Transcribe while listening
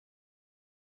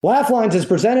Laugh Lines is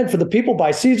presented for the people by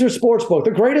Caesar Sportsbook,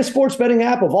 the greatest sports betting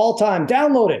app of all time.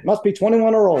 Download it. Must be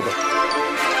 21 or older.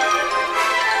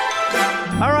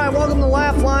 All right, welcome to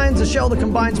Laugh Lines, a show that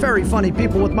combines very funny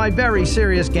people with my very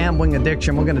serious gambling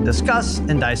addiction. We're going to discuss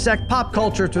and dissect pop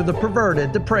culture through the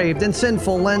perverted, depraved, and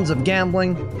sinful lens of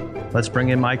gambling. Let's bring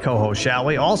in my co-host, shall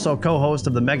we? Also co-host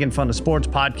of the Megan Fun of Sports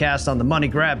podcast on the Money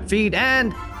Grab feed,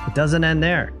 and it doesn't end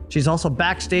there. She's also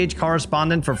backstage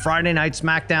correspondent for Friday Night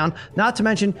SmackDown. Not to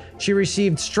mention, she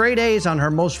received straight A's on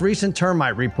her most recent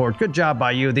termite report. Good job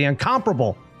by you. The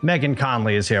incomparable Megan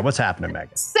Conley is here. What's happening,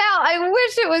 Megan? Sal, I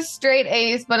wish it was straight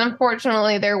A's, but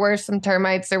unfortunately there were some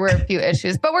termites. There were a few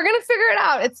issues, but we're gonna figure it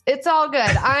out. It's all good.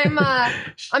 I'm hanging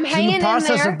in there. In the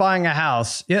process of buying a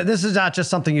house. Yeah, this is not just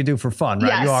something you do for fun, right?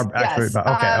 Yes, you are actually yes.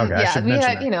 Okay. Yeah, we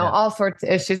had all sorts of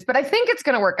issues, but I think it's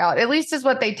gonna work out. At least is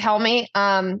what they tell me.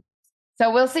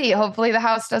 So we'll see. Hopefully the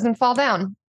house doesn't fall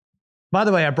down. By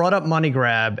the way, I brought up Money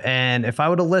Grab, and if I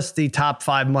were to list the top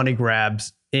 5 money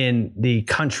grabs in the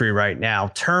country right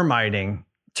now, termite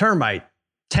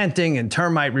tenting and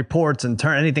termite reports and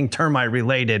anything termite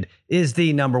related is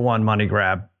the number one money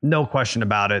grab. No question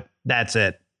about it. That's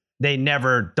it. They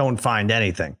never don't find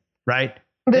anything, right?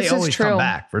 This they always true. come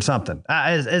back for something.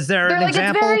 Is there They're an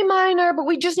example? It's very minor, but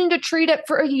we just need to treat it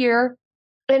for a year.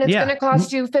 And it's going to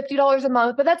cost you $50 a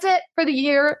month, but that's it for the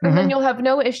year. And then you'll have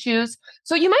no issues.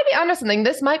 So you might be onto something.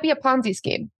 This might be a Ponzi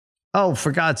scheme. Oh,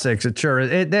 for God's sakes, it sure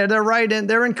is. They're right in.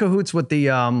 They're in cahoots with the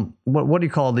what do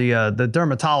you call the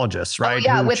dermatologist, right? Oh,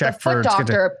 yeah, with the foot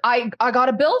doctor. I got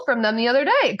a bill from them the other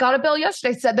day. Got a bill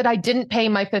yesterday. Said that I didn't pay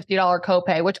my $50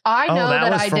 copay, which I know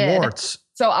that I did. Warts.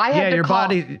 So I had to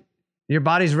call. Your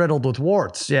body's riddled with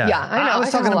warts. Yeah, yeah, I know. I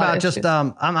was talking about just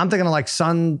I'm thinking of like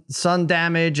sun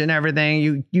damage and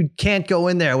everything. You can't go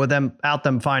in there without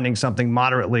them finding something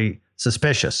moderately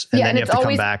suspicious, and then you have to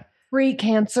come back.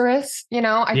 Pre-cancerous,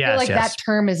 I feel like that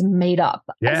term is made up.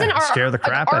 Yeah, scare the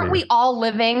crap out of you. Aren't we all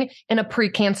living in a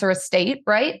pre-cancerous state,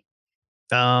 right?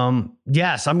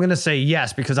 Yes, I'm going to say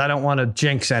yes, because I don't want to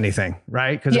jinx anything,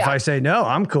 right? Because if I say no,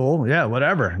 I'm cool. Yeah,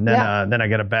 whatever. And then I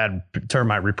get a bad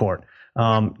termite report.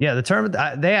 The term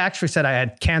they actually said I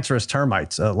had cancerous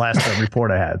termites last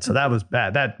report I had. So that was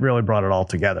bad. That really brought it all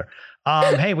together.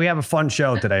 Hey, we have a fun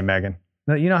show today, Megan.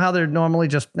 You know how they're normally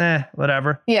just,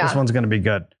 whatever. Yeah. This one's going to be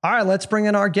good. All right, let's bring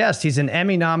in our guest. He's an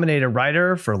Emmy-nominated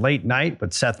writer for Late Night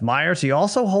with Seth Meyers. He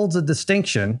also holds a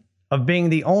distinction of being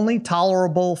the only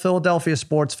tolerable Philadelphia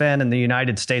sports fan in the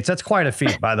United States. That's quite a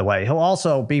feat, by the way. He'll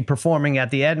also be performing at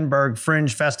the Edinburgh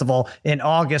Fringe Festival in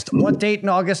August. What date in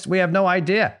August? We have no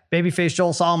idea. Babyface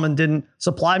Joel Solomon didn't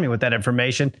supply me with that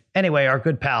information. Anyway, our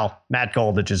good pal, Matt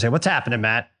Goldich, is here. What's happening,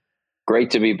 Matt?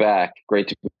 Great to be back.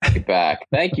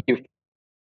 Thank you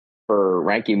for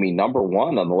ranking me number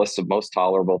one on the list of most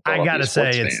tolerable. I gotta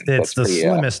say, it's the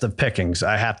slimmest of pickings,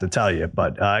 I have to tell you.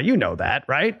 But you know that,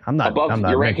 right?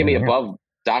 You're ranking me above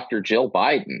Dr. Jill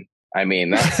Biden. I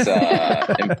mean, that's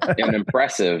an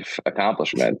impressive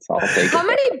accomplishment. I'll take it. How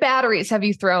many batteries have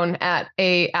you thrown at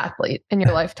a athlete in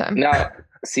your lifetime? No.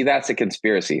 See, that's a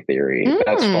conspiracy theory.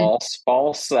 That's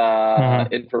false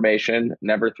information.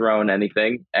 Never thrown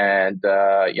anything. And,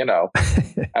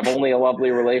 I've only a lovely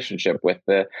relationship with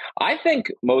I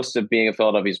think most of being a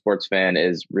Philadelphia sports fan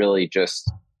is really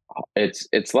just,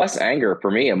 it's less anger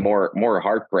for me and more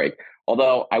heartbreak.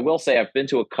 Although I will say I've been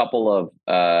to a couple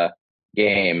of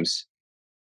games,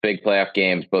 big playoff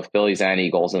games, both Phillies and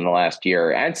Eagles in the last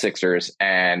year, and Sixers.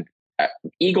 And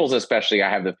Eagles especially,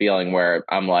 I have the feeling where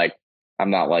I'm like, I'm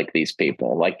not like these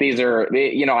people. Like these are,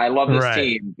 I love this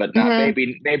team, but not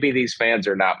maybe these fans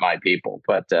are not my people.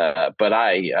 But thank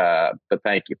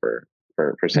you for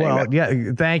saying that. Well,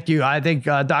 yeah, thank you. I think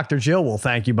Dr. Jill will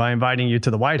thank you by inviting you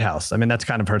to the White House. I mean, that's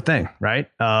kind of her thing, right?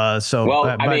 Every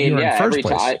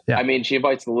time. I mean, she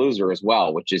invites the loser as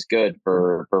well, which is good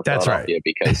for Philadelphia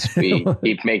because we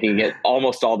keep making it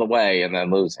almost all the way and then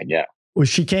losing. Yeah. Well,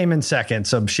 she came in second,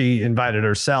 so she invited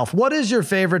herself. What is your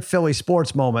favorite Philly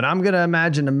sports moment? I'm going to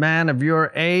imagine a man of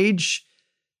your age.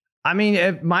 I mean,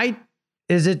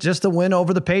 is it just a win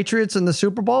over the Patriots in the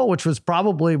Super Bowl, which was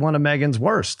probably one of Megan's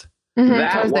worst?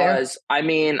 I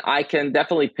mean, I can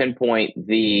definitely pinpoint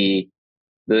the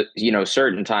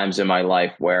certain times in my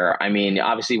life where, I mean,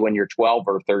 obviously when you're 12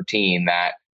 or 13,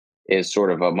 that is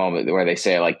sort of a moment where they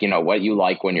say, like, what you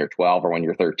like when you're 12 or when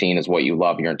you're 13 is what you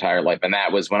love your entire life. And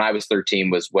that was when I was 13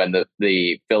 was when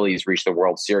the Phillies reached the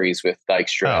World Series with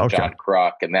Dykstra and John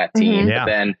Kruk and that team. But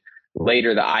then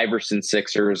later the Iverson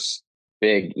Sixers,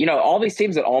 big, all these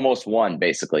teams that almost won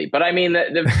basically. But I mean,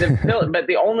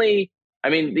 the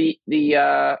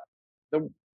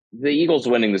the Eagles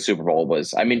winning the Super Bowl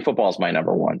was, I mean, football's my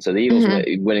number one. So the Eagles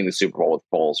winning the Super Bowl with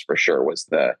Foles for sure was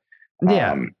the,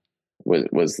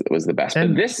 was the best.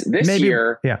 And but this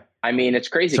year, I mean, it's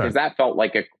crazy because that felt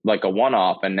like a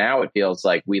one-off, and now it feels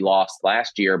like we lost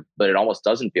last year, but it almost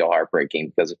doesn't feel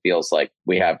heartbreaking because it feels like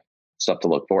we have stuff to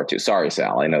look forward to. Sorry,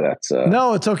 Sal. I know that's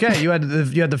no, it's okay. You had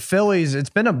the Phillies. It's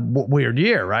been a weird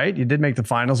year, right? You did make the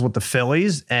finals with the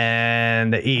Phillies,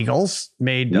 and the Eagles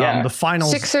made the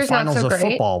finals of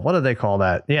football. What do they call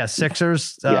that? Yeah,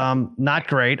 Sixers. Not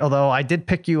great. Although I did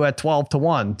pick you at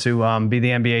 12-1 to be the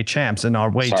NBA champs in our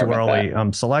way too early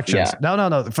selections. Yeah.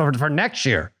 No, for next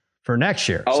year. For next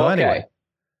year. Oh, so okay. Anyway,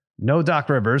 no Doc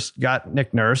Rivers. Got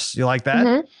Nick Nurse. You like that?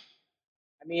 Mm-hmm.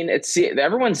 I mean,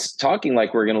 everyone's talking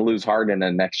like we're going to lose Harden,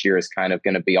 and next year is kind of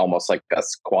going to be almost like a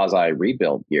quasi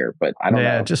rebuild year. But I don't know.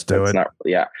 Yeah, just do it.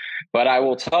 But I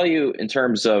will tell you, in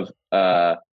terms of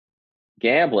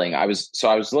gambling, I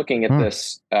was looking at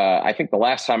this. I think the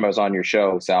last time I was on your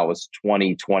show, Sal, was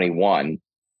 2021,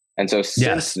 and so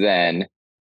since then.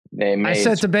 I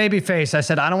said to Babyface, I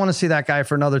said, I don't want to see that guy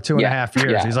for another 2.5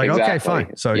 years. Yeah, He's like, okay,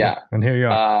 fine. So and here you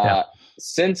are.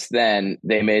 Since then,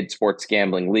 they made sports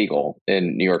gambling legal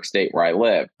in New York State, where I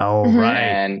live. Oh, right.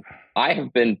 And I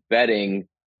have been betting.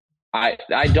 I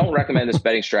don't recommend this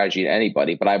betting strategy to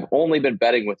anybody, but I've only been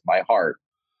betting with my heart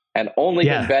and only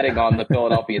been betting on the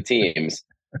Philadelphia teams.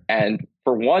 And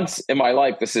for once in my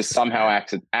life, this has somehow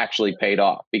actually paid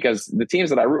off, because the teams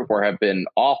that I root for have been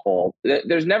awful.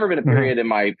 There's never been a period in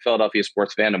my Philadelphia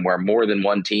sports fandom where more than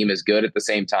one team is good at the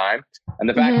same time. And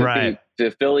the fact that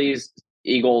the Phillies,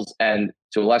 Eagles, and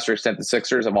to a lesser extent the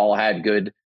Sixers have all had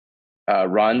good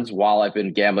runs while I've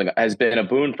been gambling has been a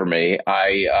boon for me.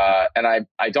 I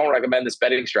don't recommend this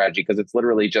betting strategy because it's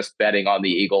literally just betting on the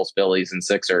Eagles, Phillies, and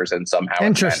Sixers, and somehow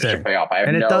it pay off.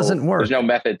 It doesn't work. There's no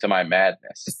method to my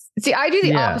madness. See, I do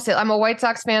the opposite. I'm a White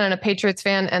Sox fan and a Patriots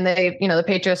fan, and the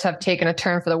Patriots have taken a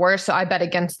turn for the worse. So I bet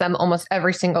against them almost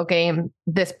every single game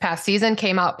this past season,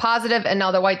 came out positive, and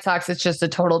now the White Sox, it's just a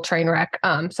total train wreck.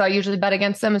 So I usually bet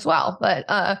against them as well. But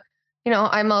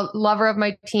I'm a lover of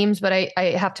my teams, but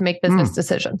I have to make business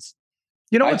decisions.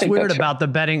 You know what's weird about the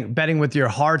betting with your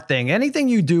heart thing? Anything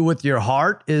you do with your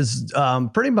heart is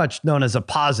pretty much known as a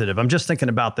positive. I'm just thinking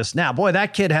about this now. Boy,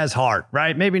 that kid has heart,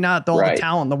 right? Maybe not all the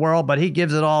talent in the world, but he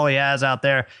gives it all he has out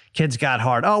there. Kid's got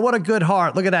heart. Oh, what a good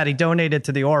heart. Look at that. He donated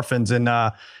to the orphans in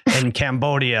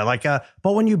Cambodia.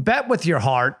 But when you bet with your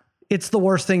heart, it's the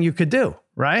worst thing you could do,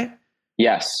 right?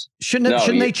 Yes. Shouldn't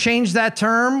they change that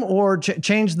term or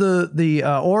change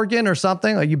the organ or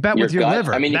something? Like you bet with your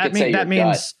liver. I mean, that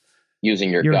means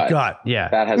using your gut. Yeah.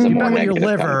 That has a more negative your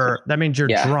liver. connotation. That means you're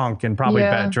drunk and probably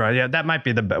bad drunk. Yeah. That might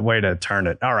be the way to turn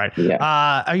it. All right.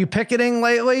 Yeah. Are you picketing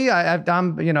lately? I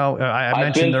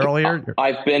mentioned earlier.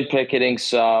 I've been picketing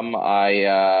some.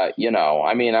 I'm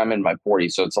in my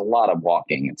 40s, so it's a lot of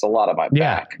walking. It's a lot of my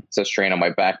back. It's a strain on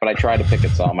my back, but I try to picket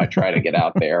some. I try to get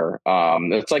out there.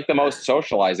 It's like the most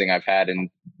socializing I've had in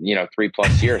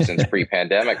 3+ years since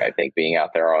pre-pandemic. I think being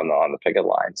out there on the picket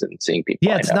lines and seeing people.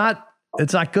 Yeah,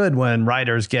 it's not good when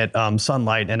riders get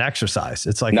sunlight and exercise.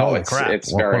 It's like, holy crap.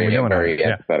 It's very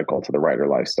antithetical to the rider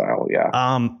lifestyle.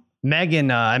 Yeah. Megan,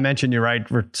 I mentioned you're right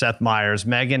for Seth Meyers.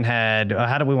 Megan had,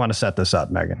 how do we want to set this up,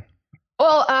 Megan?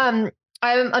 Well, I'm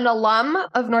an alum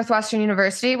of Northwestern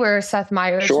University where Seth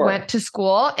Meyers went to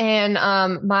school, and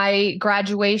my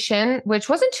graduation, which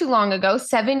wasn't too long ago,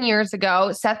 7 years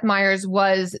ago, Seth Meyers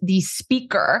was the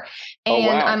speaker.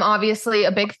 And I'm obviously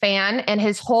a big fan, and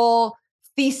his whole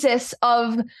thesis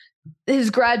of his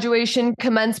graduation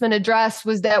commencement address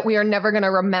was that we are never going to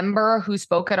remember who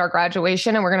spoke at our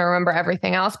graduation, and we're going to remember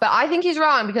everything else. But I think he's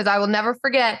wrong, because I will never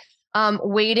forget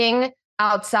waiting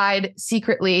outside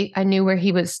secretly. I knew where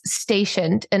he was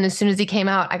stationed, and as soon as he came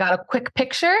out, I got a quick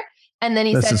picture. And then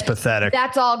he said, "This is pathetic.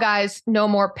 That's all, guys. No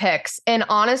more pics." And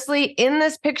honestly, in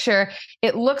this picture,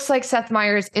 it looks like Seth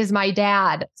Meyers is my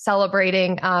dad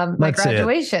celebrating my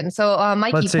graduation. So,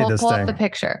 Mikey, pull up the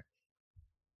picture.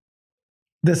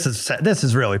 This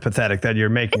is really pathetic that you're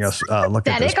making us look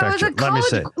at this picture. Let me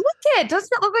see. Look at it. Doesn't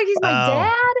it look like he's my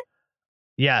dad?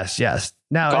 Yes.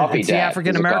 Now it's the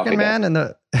African American man,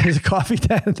 and he's a coffee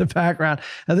dad in the background.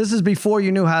 Now this is before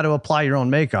you knew how to apply your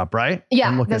own makeup, right?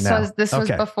 Yeah, this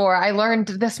was before. I learned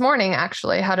this morning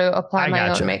actually how to apply my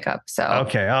own makeup. So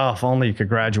okay. Oh, if only you could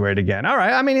graduate again. All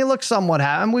right. I mean, he looks somewhat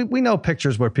happy. And we know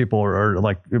pictures where people are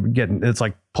like getting, it's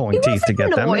like pulling teeth to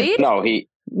get annoyed.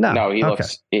 them. No, he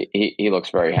looks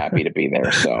very happy to be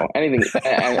there. So anything,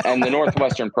 and the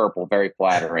Northwestern purple, very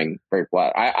flattering, very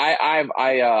flat. I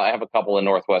have a couple of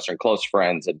Northwestern close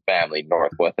friends and family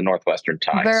the Northwestern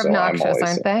ties. They're obnoxious,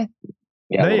 aren't they?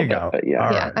 Yeah, there you go. Bit, yeah.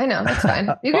 Right. I know. That's fine.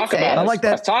 You can say it. I like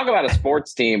that. Talk about a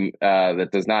sports team that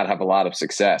does not have a lot of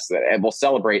success and will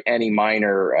celebrate any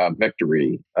minor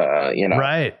victory.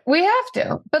 Right. We have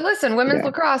to. But listen, women's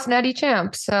lacrosse natty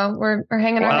champs. So we're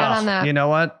hanging our hat on that. You know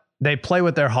what? They play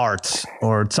with their hearts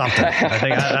or something.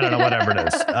 I don't know, whatever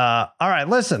it is. All right,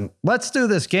 listen, let's do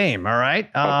this game. All right.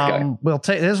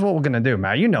 Okay. This is what we're going to do,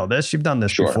 Matt. You know this. You've done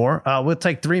this before. We'll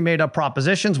take 3 made up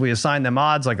propositions. We assign them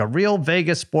odds like a real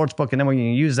Vegas sports book. And then we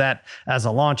can use that as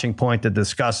a launching point to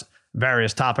discuss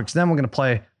various topics. Then we're going to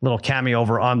play a little cameo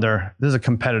over under. This is a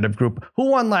competitive group.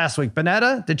 Who won last week?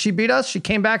 Bonetta? Did she beat us? She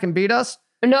came back and beat us?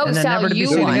 No, Sal,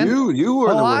 you won. You were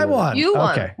the winner. I won. You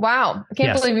won. Okay. Wow. I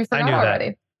can't believe you forgot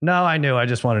already. No, I knew. I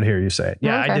just wanted to hear you say it.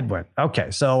 Yeah, I did win.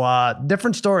 Okay, so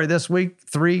different story this week.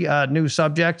 3 new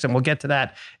subjects, and we'll get to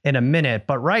that in a minute.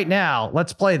 But right now,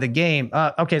 let's play the game.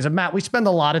 Okay, so Matt, we spend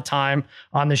a lot of time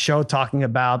on the show talking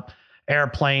about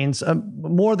airplanes,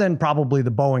 more than probably the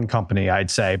Boeing company,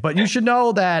 I'd say. But you should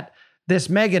know that this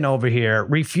Megan over here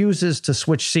refuses to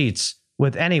switch seats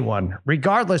with anyone,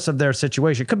 regardless of their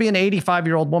situation. It could be an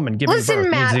 85-year-old woman giving birth. Listen,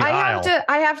 Matt,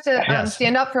 I have to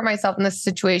stand up for myself in this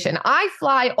situation. I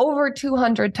fly over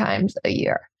 200 times a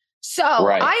year. So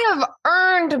I have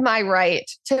earned my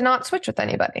right to not switch with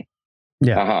anybody.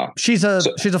 Yeah. She's a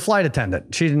flight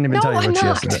attendant. She didn't even tell you what she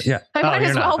has to do. Yeah. I might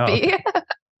as well be.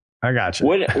 I got you.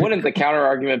 Wouldn't the counter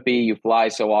argument be you fly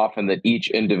so often that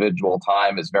each individual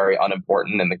time is very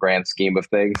unimportant in the grand scheme of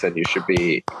things, and you should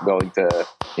be willing to,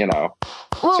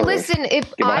 Well, listen,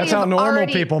 that's how normal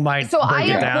people might. So I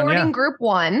am boarding group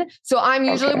 1. So I'm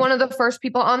usually one of the first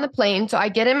people on the plane. So I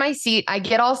get in my seat, I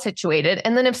get all situated,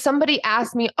 and then if somebody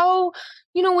asks me, "Oh,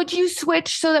 would you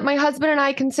switch so that my husband and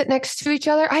I can sit next to each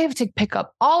other?" I have to pick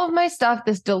up all of my stuff.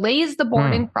 This delays the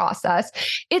boarding process.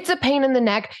 It's a pain in the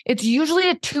neck. It's usually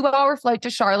a 2-hour flight to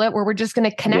Charlotte where we're just going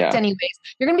to connect anyways.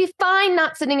 You're going to be fine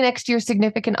not sitting next to your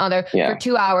significant other for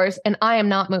 2 hours, and I am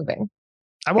not moving.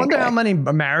 I wonder how many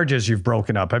marriages you've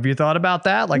broken up. Have you thought about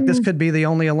that? Like this could be the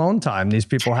only alone time these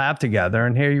people have together,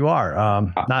 and here you are,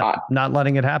 not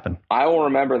letting it happen. I will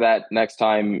remember that next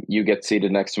time you get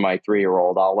seated next to my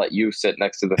 3-year-old. I'll let you sit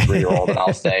next to the 3-year-old, and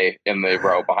I'll stay in the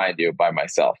row behind you by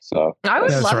myself. So I would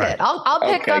love it. I'll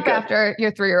pick up after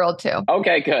your 3-year-old too.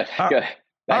 Okay, good.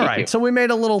 All right. So we made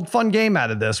a little fun game out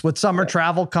of this. With summer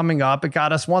travel coming up, it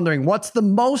got us wondering, what's the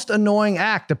most annoying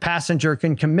act a passenger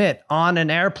can commit on an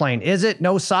airplane? Is it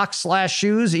no socks /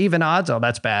 shoes, even odds? Oh,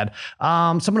 that's bad.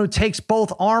 Someone who takes both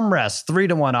armrests,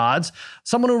 3-1 odds.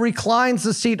 Someone who reclines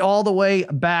the seat all the way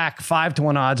back,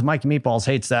 5-1 odds. Mike Meatballs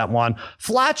hates that one.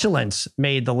 Flatulence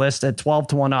made the list at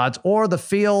 12-1 odds. Or the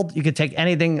field, you could take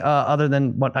anything other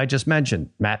than what I just mentioned,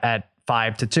 Matt, at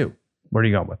 5-2. Where are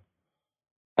you going with?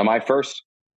 Am I first?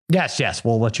 Yes.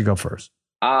 We'll let you go first.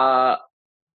 Well,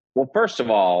 first of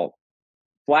all,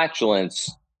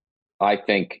 flatulence, I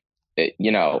think, a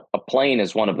plane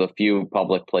is one of the few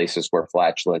public places where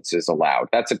flatulence is allowed.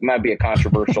 Might be a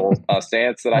controversial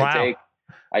stance that I take.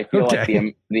 I feel like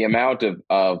the amount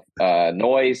of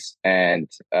noise and,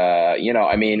 what are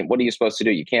you supposed to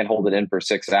do? You can't hold it in for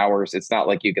 6 hours. It's not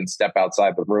like you can step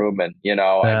outside the room and,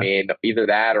 either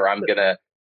that or I'm going to,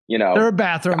 there are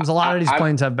bathrooms. A lot of these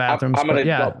planes have bathrooms.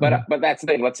 But that's the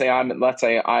thing. Let's say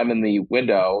I'm in the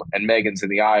window and Megan's in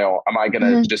the aisle. Am I going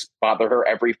to just bother her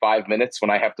every 5 minutes when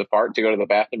I have to fart to go to the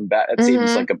bathroom? That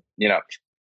seems like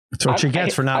That's what she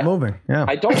gets for not moving. Yeah.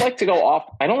 I don't like to go off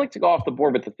the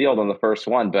board with the field on the first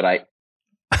one, but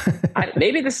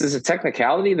maybe this is a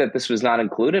technicality that this was not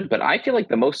included, but I feel like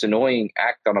the most annoying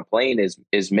act on a plane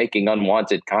is making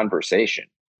unwanted conversation.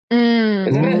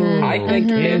 Isn't it? I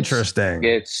think interesting.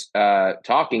 It's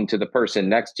talking to the person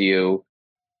next to you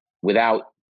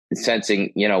without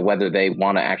sensing, whether they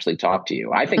want to actually talk to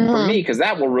you. I think for me, because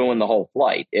that will ruin the whole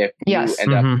flight. If you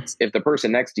end up, if the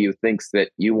person next to you thinks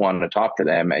that you want to talk to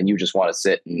them and you just want to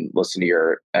sit and listen to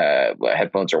your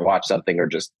headphones or watch something or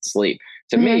just sleep,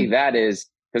 to me that is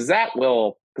because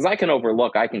I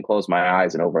can close my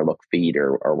eyes and overlook feet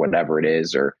or whatever it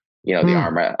is or. The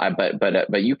arm,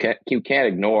 but you can't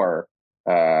ignore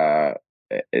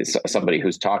somebody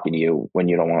who's talking to you when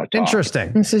you don't want to talk.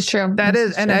 Interesting. This is true. That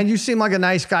is, and you seem like a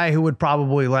nice guy who would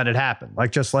probably let it happen,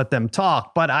 like just let them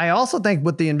talk. But I also think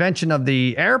with the invention of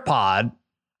the Airbud,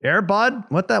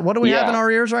 what do we have in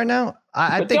our ears right now?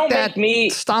 I think that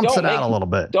stomps it out a little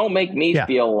bit. Don't make me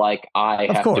feel like I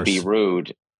have to be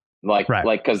rude,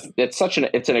 because it's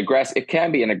an aggressive. It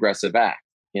can be an aggressive act.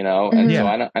 And so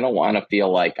I don't want to feel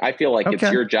like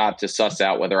it's your job to suss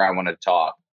out whether I want to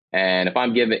talk. And if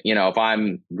I'm if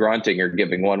I'm grunting or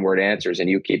giving one word answers and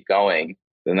you keep going,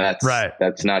 then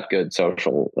that's not good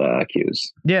social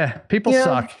cues. Yeah, people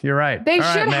suck. You're right. They should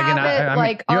have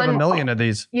it you have a million of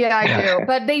these. Yeah, I do.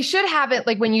 But they should have it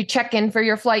like when you check in for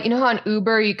your flight. You know how on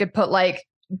Uber you could put like,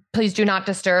 please do not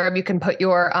disturb. You can put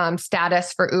your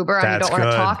status for Uber and you don't want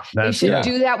to talk. They should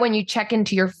do that when you check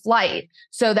into your flight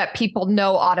so that people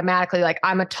know automatically, like,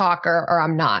 I'm a talker or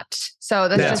I'm not. So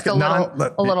that's just a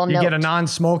little You note. get a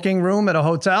non-smoking room at a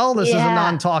hotel. This is a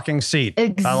non-talking seat.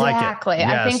 Exactly. I like it.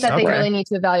 I think that they really need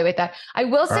to evaluate that. I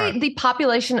will say the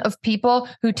population of people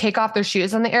who take off their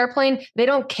shoes on the airplane, they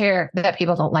don't care that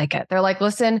people don't like it. They're like,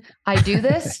 listen, I do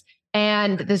this.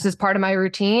 And this is part of my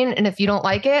routine. And if you don't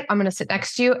like it, I'm going to sit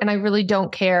next to you. And I really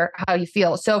don't care how you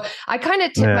feel. So I kind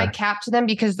of tip my cap to them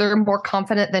because they're more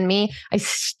confident than me. I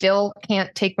still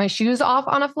can't take my shoes off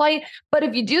on a flight. But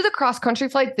if you do the cross-country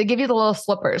flights, they give you the little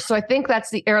slippers. So I think that's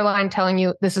the airline telling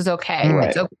you this is okay.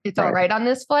 Right. It's all right on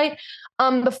this flight.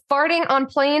 The farting on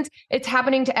planes, it's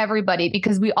happening to everybody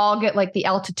because we all get like the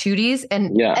altitudes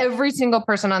and every single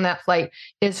person on that flight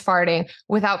is farting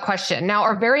without question. Now,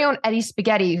 our very own Eddie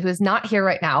Spaghetti, who is not here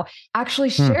right now, actually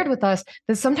shared with us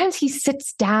that sometimes he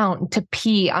sits down to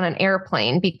pee on an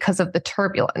airplane because of the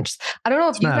turbulence. I don't know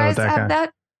if you guys have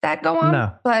that go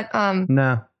on, but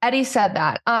no. Eddie said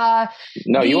that.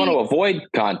 You want to avoid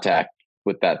contact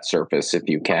with that surface if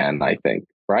you can, I think.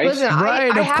 Right. Listen, I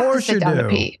of have course to sit down to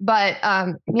pee, but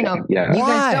you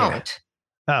guys don't.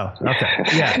 Oh,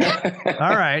 okay. Yeah.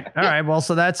 All right. Well,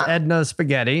 so that's Edna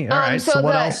Spaghetti. All right. So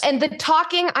what else? And the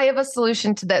talking, I have a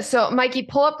solution to this. So Mikey,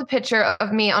 pull up the picture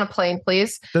of me on a plane,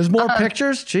 please. There's more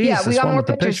pictures? Jeez, yeah, we got more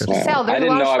pictures. Sal, I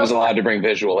didn't know I was allowed to bring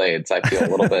visual aids. I feel a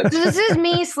little bit. This is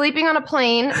me sleeping on a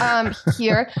plane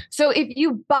here. So if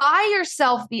you buy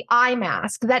yourself the eye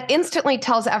mask, that instantly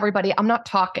tells everybody I'm not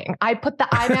talking. I put the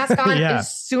eye mask on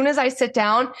as soon as I sit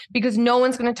down because no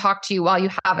one's going to talk to you while you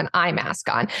have an eye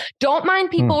mask on. Don't mind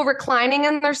people reclining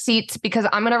in their seats because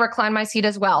I'm going to recline my seat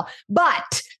as well.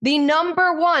 But the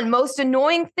number one most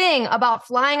annoying thing about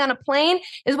flying on a plane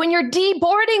is when you're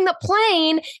deboarding the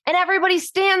plane and everybody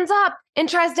stands up and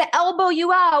tries to elbow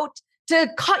you out to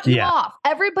cut you off.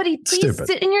 Everybody, please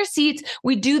sit in your seats.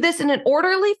 We do this in an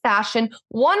orderly fashion,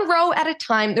 one row at a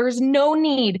time. There is no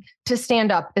need to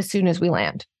stand up as soon as we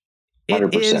land.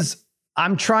 100%.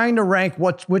 I'm trying to rank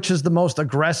which is the most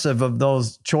aggressive of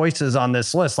those choices on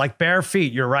this list. Like bare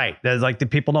feet, you're right. There's like the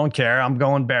people don't care. I'm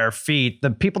going bare feet. The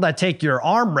people that take your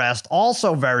armrest,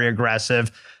 also very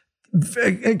aggressive,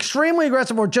 extremely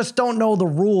aggressive, or just don't know the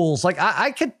rules. Like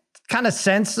I could kind of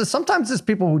sense that sometimes there's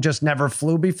people who just never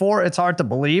flew before. It's hard to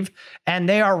believe. And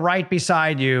they are right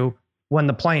beside you when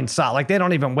the plane stops. Like they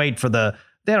don't even wait for the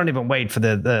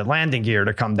landing gear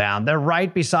to come down. They're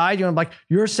right beside you. And I'm like,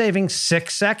 you're saving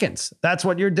 6 seconds. That's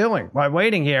what you're doing by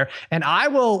waiting here. And I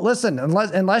will listen,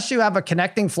 unless you have a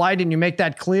connecting flight and you make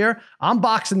that clear, I'm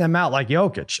boxing them out like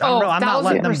Jokic. I'm not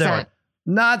letting them do it.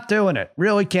 Not doing it.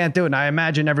 Really can't do it. And I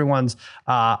imagine everyone's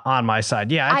on my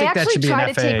side. Yeah, I think that should be an FAA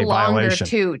violation. I actually try to take longer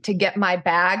too to get my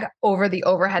bag over the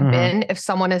overhead bin if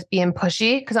someone is being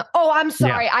pushy. Because I'm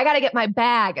sorry, I got to get my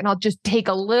bag, and I'll just take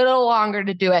a little longer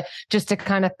to do it just to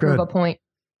kind of prove a point.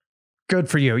 Good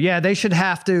for you. Yeah, they should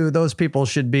have to. Those people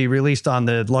should be released on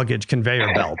the luggage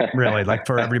conveyor belt, really, like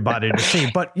for everybody to see.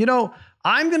 But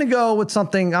I'm going to go with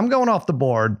something. I'm going off the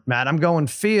board, Matt. I'm going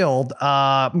field.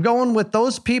 I'm going with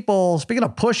those people, speaking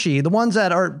of pushy, the ones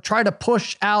that are try to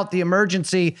push out the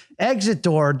emergency exit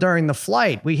door during the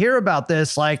flight. We hear about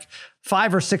this like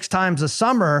 5 or 6 times a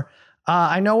summer.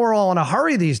 I know we're all in a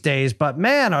hurry these days, but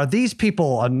man, are these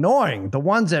people annoying. The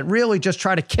ones that really just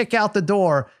try to kick out the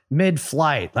door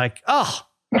mid-flight. Like,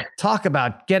 talk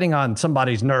about getting on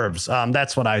somebody's nerves.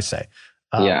 That's what I say.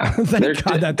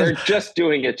 They're just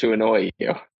doing it to annoy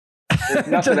you. There's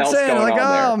nothing else going on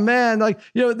there. Oh man,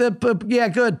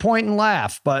 good point and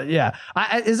laugh. But yeah,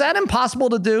 is that impossible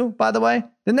to do? By the way,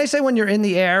 didn't they say when you're in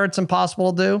the air, it's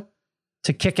impossible to do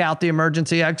to kick out the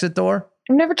emergency exit door?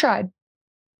 I've never tried.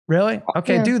 Really?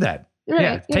 Okay, do that.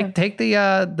 Right, take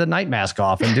the night mask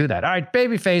off and do that. All right,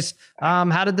 Babyface.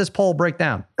 How did this poll break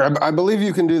down? I believe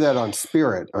you can do that on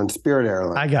Spirit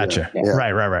Airlines. I got you. Yeah.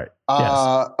 Right.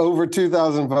 Yes. Over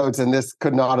 2,000 votes, and this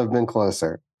could not have been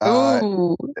closer. A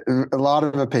lot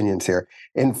of opinions here.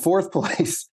 In fourth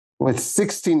place, with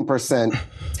 16%,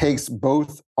 takes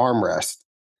both armrest.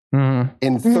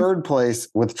 In third place,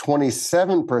 with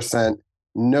 27%,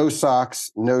 no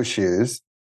socks, no shoes.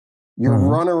 Your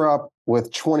runner-up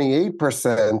with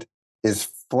 28% is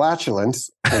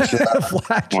flatulence. Which,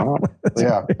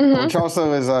 which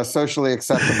also is socially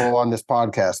acceptable on this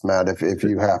podcast, Matt, if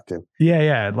you have to.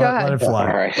 Yeah. Let it fly.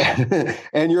 All right.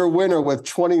 And your winner with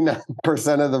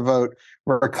 29% of the vote,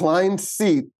 reclined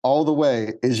seat all the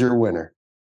way, is your winner.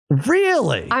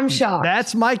 Really? I'm shocked.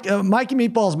 That's Mikey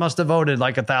Meatballs must have voted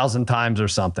like 1,000 times or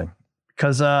something.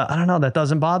 Because I don't know, that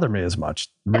doesn't bother me as much.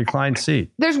 Reclined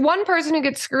seat. There's one person who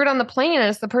gets screwed on the plane, and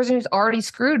it's the person who's already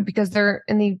screwed because they're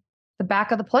in the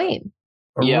back of the plane.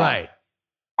 Yeah. Right.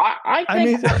 I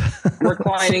think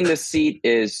reclining the seat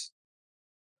is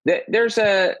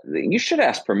you should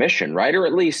ask permission, right? Or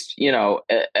at least,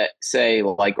 say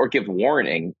like, or give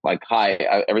warning, like, hi,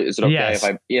 is it okay if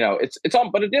I, it's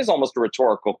all, but it is almost a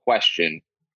rhetorical question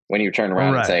when you turn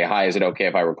around and say, hi, is it okay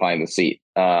if I recline the seat?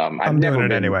 I've never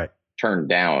been anyway turned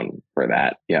down for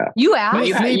that. Yeah. You ask?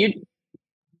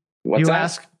 What's that?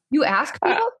 Ask? You ask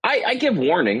people? I give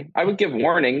warning. I would give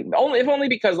warning only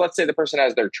because let's say the person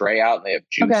has their tray out and they have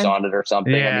juice on it or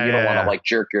something. Yeah, I mean, you don't want to like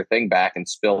jerk your thing back and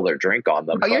spill their drink on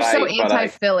them. Oh, you're so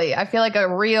anti-Philly. I feel like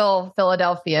a real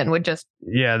Philadelphian would just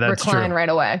recline true. right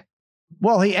away.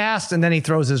 Well, he asked and then he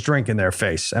throws his drink in their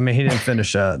face. I mean, he didn't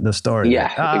finish the story.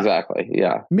 Yeah, exactly.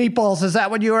 Yeah. Meatballs, is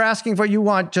that what you were asking for? You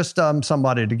want just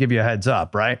somebody to give you a heads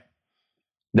up, right?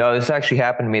 No, this actually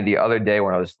happened to me the other day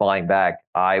when I was flying back.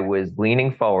 I was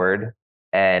leaning forward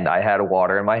and I had a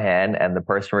water in my hand and the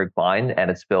person reclined and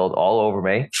it spilled all over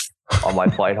me on my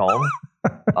flight home.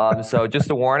 So just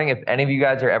a warning, if any of you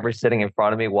guys are ever sitting in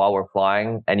front of me while we're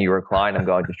flying and you recline, I'm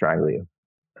going to strangle you.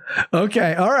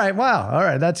 Okay. All right. Wow. All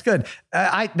right. That's good.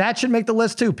 That should make the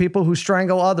list too. People who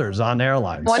strangle others on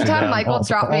airlines. One time Michael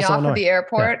dropped me off at the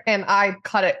airport and I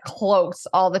cut it close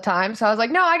all the time. So I was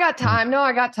like, no, I got time.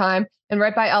 And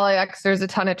right by LAX, there's a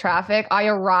ton of traffic. I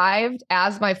arrived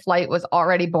as my flight was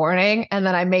already boarding. And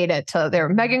then I made it to their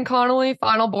Megan Connolly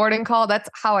final boarding call. That's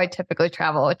how I typically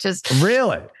travel, which is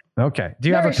really okay. Do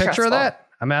you have a picture stressful. of that?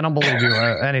 I mean, I don't believe you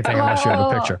anything unless you have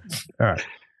a picture. All right.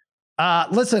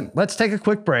 Listen, let's take a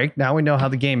quick break. Now we know how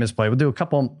the game is played. We'll do a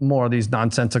couple more of these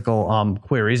nonsensical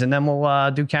queries, and then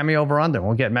we'll do Cameo over under.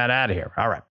 We'll get Matt out of here. All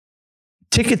right.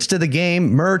 Tickets to the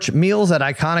game, merch, meals at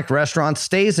iconic restaurants,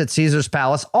 stays at Caesar's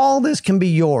Palace. All this can be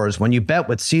yours when you bet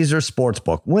with Caesar's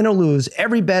Sportsbook. Win or lose,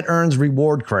 every bet earns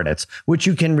reward credits, which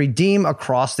you can redeem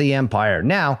across the empire.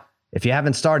 Now, if you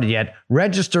haven't started yet,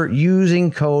 register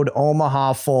using code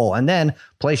OMAHAFULL and then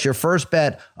place your first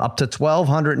bet up to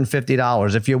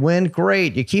 $1,250. If you win,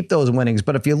 great. You keep those winnings.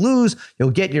 But if you lose, you'll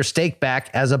get your stake back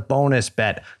as a bonus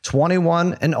bet.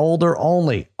 21 and older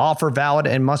only. Offer valid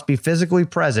and must be physically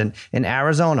present in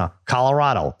Arizona,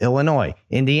 Colorado, Illinois,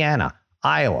 Indiana,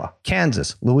 Iowa,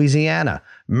 Kansas, Louisiana,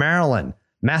 Maryland,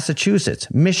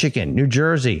 Massachusetts, Michigan, New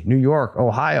Jersey, New York,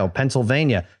 Ohio,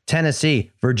 Pennsylvania, Tennessee,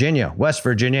 Virginia, West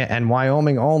Virginia, and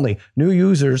Wyoming only. New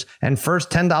users and first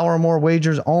 $10 or more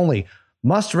wagers only.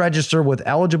 Must register with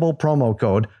eligible promo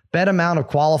code. Bet amount of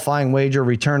qualifying wager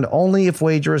returned only if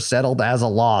wager is settled as a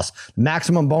loss.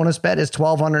 Maximum bonus bet is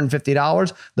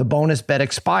 $1,250. The bonus bet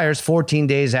expires 14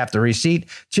 days after receipt.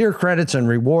 Tier credits and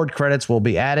reward credits will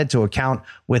be added to account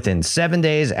within 7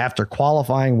 days after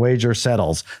qualifying wager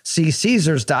settles. See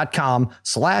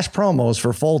Caesars.com/promos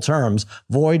for full terms.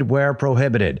 Void where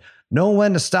prohibited. Know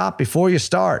when to stop before you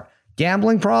start.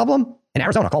 Gambling problem? In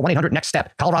Arizona, call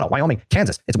 1-800-NEXT-STEP. Colorado, Wyoming,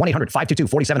 Kansas, it's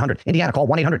 1-800-522-4700. Indiana, call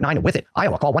 1-800-9-WITH-IT.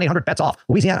 Iowa, call 1-800-BETS-OFF.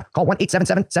 Louisiana, call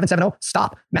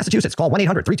 1-877-770-STOP. Massachusetts, call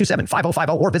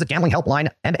 1-800-327-5050 or visit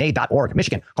gamblinghelplinema.org.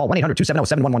 Michigan, call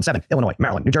 1-800-270-7117. Illinois,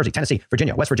 Maryland, New Jersey, Tennessee,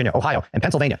 Virginia, West Virginia, Ohio, and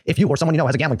Pennsylvania. If you or someone you know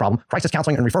has a gambling problem, crisis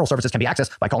counseling and referral services can be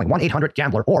accessed by calling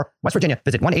 1-800-GAMBLER or West Virginia,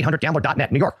 visit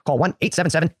 1-800-GAMBLER.net. New York, call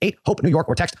 1-877-8-HOPE-NEW YORK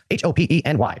or text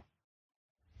HOPENY.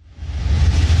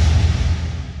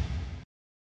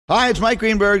 Hi, it's Mike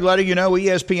Greenberg letting you know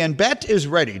ESPN Bet is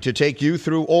ready to take you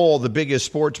through all the biggest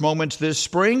sports moments this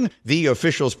spring. The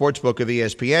official sportsbook of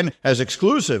ESPN has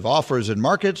exclusive offers and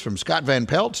markets from Scott Van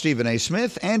Pelt, Stephen A.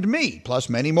 Smith, and me, plus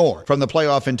many more. From the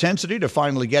playoff intensity to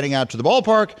finally getting out to the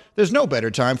ballpark, there's no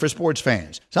better time for sports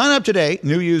fans. Sign up today.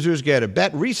 New users get a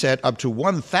bet reset up to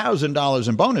 $1,000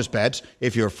 in bonus bets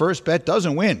if your first bet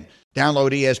doesn't win.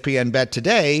 Download ESPN Bet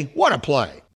today. What a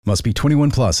play. Must be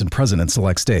 21 plus and present in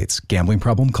select states. Gambling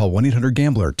problem? Call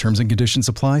 1-800-GAMBLER. Terms and conditions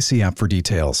apply. See app for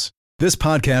details. This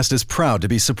podcast is proud to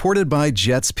be supported by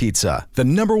Jets Pizza, the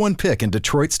 #1 pick in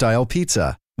Detroit-style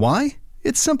pizza. Why?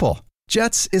 It's simple.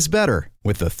 Jets is better.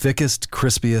 With the thickest,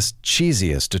 crispiest,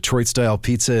 cheesiest Detroit-style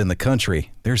pizza in the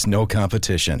country, there's no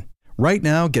competition. Right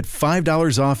now, get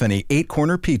 $5 off any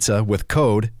 8-corner pizza with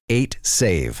code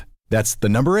 8SAVE. That's the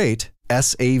number 8,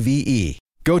 SAVE.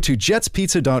 Go to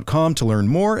jetspizza.com to learn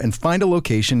more and find a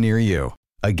location near you.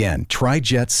 Again, try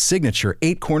Jet's signature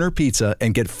 8-corner pizza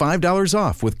and get $5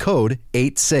 off with code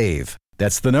 8SAVE.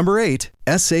 That's the number 8,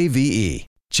 SAVE.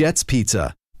 Jet's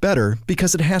Pizza. Better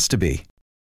because it has to be.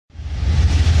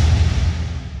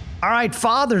 All right,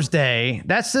 Father's Day.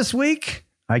 That's this week.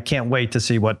 I can't wait to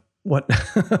see what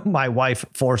my wife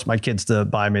forced my kids to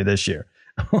buy me this year.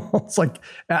 It's like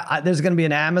there's going to be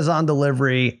an Amazon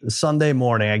delivery Sunday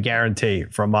morning, I guarantee,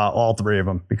 from all three of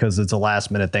them because it's a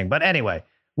last minute thing. But anyway,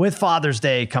 with Father's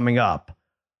Day coming up,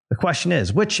 the question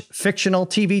is, which fictional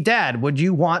TV dad would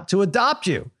you want to adopt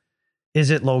you? Is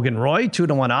it Logan Roy,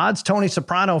 2-1 odds, Tony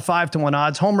Soprano, 5-1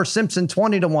 odds, Homer Simpson,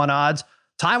 20-1 odds,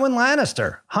 Tywin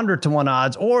Lannister, 100-1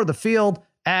 odds, or the field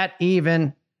at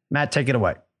even? Matt, take it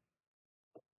away.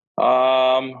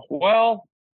 Well,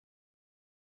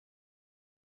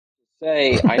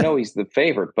 I know he's the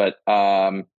favorite, but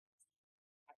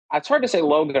it's hard to say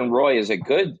Logan Roy is a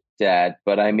good dad.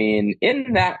 But I mean,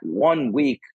 in that 1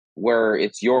 week where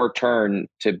it's your turn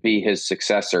to be his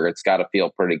successor, it's got to feel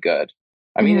pretty good.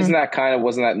 I mean,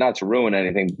 wasn't that, not to ruin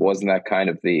anything, wasn't that kind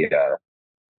of the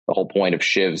whole point of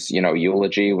Shiv's,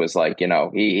 eulogy was like,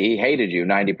 he hated you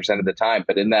 90% of the time,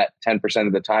 but in that 10%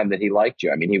 of the time that he liked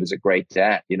you, I mean, he was a great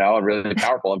dad, and really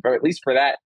powerful. And at least for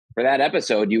that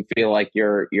episode, you feel like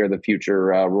you're the future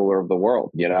ruler of the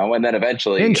world, and then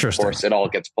eventually, of course, it all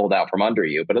gets pulled out from under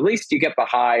you, but at least you get the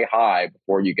high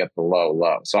before you get the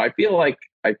low. So I feel like,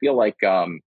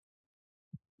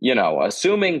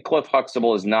 assuming Cliff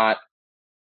Huxtable is not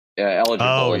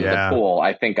eligible in the pool,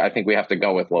 I think we have to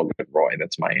go with Logan Roy.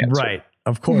 That's my answer. Right.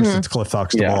 Of course, it's Cliff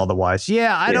Huxtable. Otherwise,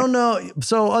 I don't know.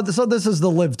 So this is the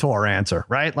Live Tour answer,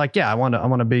 right? Like, I want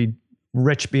to be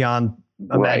rich beyond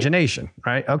imagination,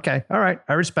 right? Okay, all right,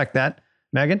 I respect that,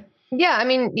 Megan. Yeah, I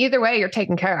mean, either way, you're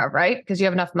taken care of, right? Because you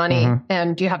have enough money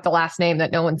and you have the last name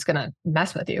that no one's gonna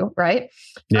mess with you, right?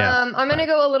 Yeah. I'm gonna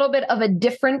go a little bit of a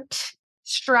different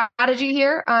strategy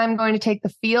here. I'm going to take the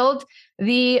field.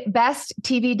 The best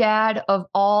TV dad of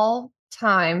all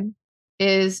time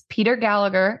is Peter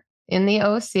Gallagher in the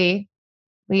OC.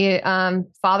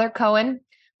 Father Cohen.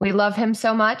 We love him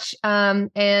so much.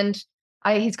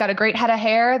 He's got a great head of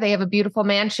hair. They have a beautiful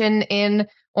mansion in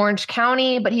Orange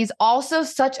County, but he's also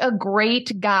such a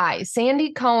great guy.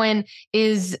 Sandy Cohen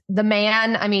is the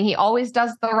man. I mean, he always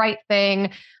does the right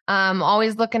thing.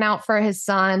 Always looking out for his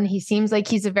son. He seems like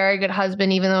he's a very good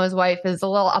husband, even though his wife is a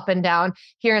little up and down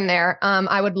here and there.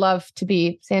 I would love to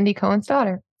be Sandy Cohen's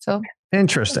daughter. So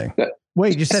interesting.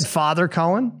 Wait, you said Father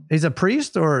Cohen? He's a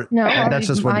priest, or no? That's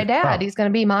just my dad. He's going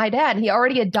to be my dad. He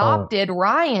already adopted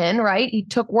Ryan, right? He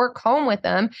took work home with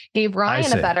him, gave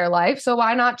Ryan a better life. So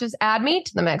why not just add me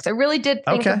to the mix? I really did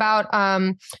think about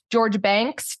George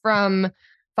Banks from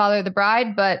Father of the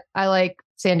Bride, but I like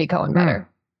Sandy Cohen better.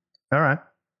 All right.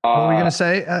 What were you going to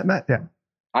say, Matt? Yeah.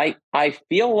 I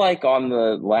feel like on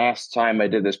the last time I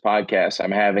did this podcast,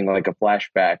 I'm having like a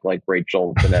flashback, like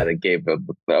Rachel Panetta gave the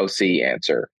OC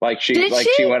answer. Like she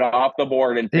went off the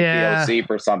board and picked the OC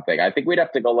for something. I think we'd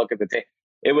have to go look at the tape.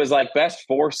 It was like best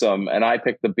foursome, and I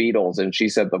picked the Beatles, and she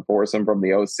said the foursome from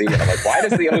the OC. And I'm like, why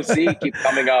does the OC keep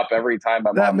coming up every time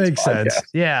I'm on this podcast? That makes sense.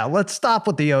 Yeah, let's stop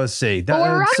with the OC. Well,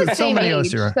 we're around the same age,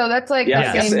 so that's like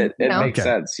it makes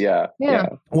sense. Yeah.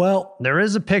 Well, there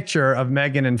is a picture of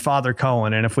Megan and Father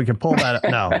Cohen, and if we could pull that up,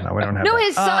 no, we don't have. No,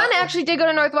 his son actually did go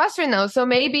to Northwestern though, so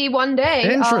maybe one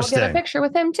day I'll get a picture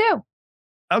with him too.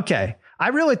 Okay. I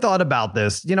really thought about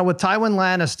this. With Tywin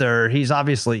Lannister, he's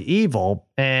obviously evil,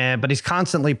 but he's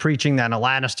constantly preaching that a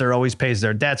Lannister always pays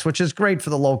their debts, which is great for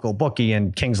the local bookie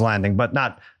in King's Landing, but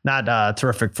not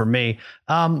terrific for me.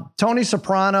 Tony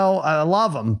Soprano, I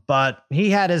love him, but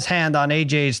he had his hand on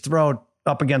AJ's throat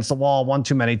up against the wall one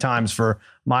too many times for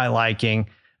my liking.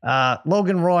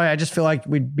 Logan Roy, I just feel like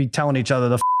we'd be telling each other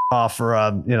to off for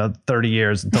 30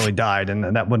 years until he died,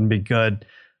 and that wouldn't be good.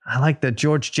 I like that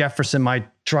George Jefferson, my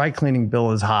dry cleaning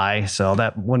bill is high, so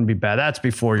that wouldn't be bad. That's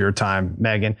before your time,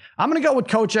 Megan. I'm going to go with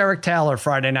Coach Eric Taylor,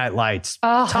 Friday Night Lights.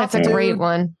 Oh, that's a great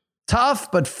one.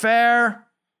 Tough, but fair.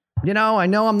 I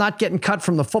know I'm not getting cut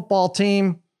from the football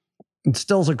team.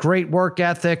 Instills a great work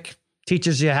ethic.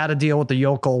 Teaches you how to deal with the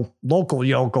local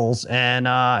yokels. And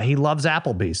he loves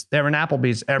Applebee's. They're in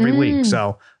Applebee's every week,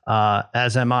 so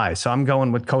as am I. So I'm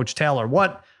going with Coach Taylor.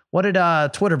 What did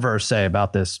Twitterverse say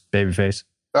about this, babyface?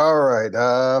 All right.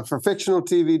 For fictional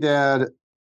TV dad,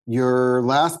 your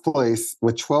last place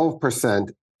with 12%,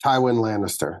 Tywin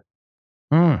Lannister.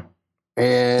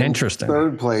 And interesting.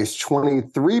 Third place,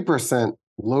 23%,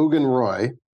 Logan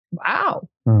Roy. Wow.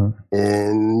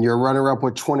 And your runner-up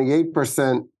with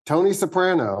 28%, Tony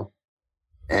Soprano.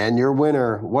 And your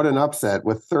winner, what an upset,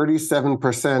 with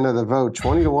 37% of the vote,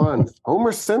 20-1,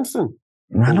 Homer Simpson.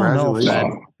 I don't know if that.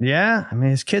 Yeah, I mean,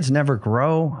 his kids never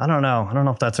grow. I don't know. I don't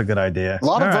know if that's a good idea. A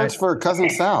lot of votes for cousin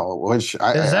Sal. Which is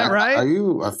that right? Are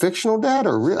you a fictional dad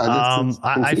or real?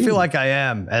 I feel like I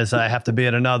am, as I have to be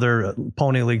at another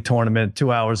Pony League tournament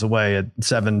 2 hours away at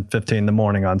 7:15 in the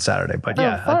morning on Saturday. But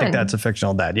yeah, I think that's a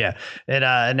fictional dad. Yeah,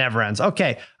 it never ends.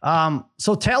 Okay,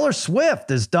 so Taylor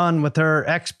Swift is done with her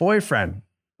ex-boyfriend.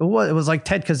 It was like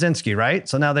Ted Kaczynski, right?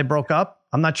 So now they broke up.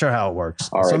 I'm not sure how it works.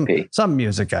 R.I.P. Some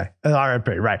music guy.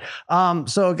 R.I.P. Right.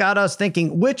 So it got us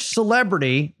thinking, which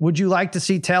celebrity would you like to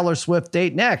see Taylor Swift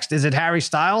date next? Is it Harry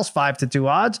Styles, 5-2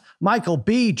 odds? Michael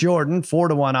B. Jordan,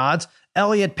 4-1 odds?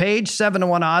 Elliot Page,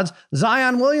 7-1 odds?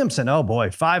 Zion Williamson, oh boy,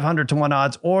 500-1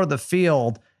 odds? Or The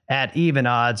Field at even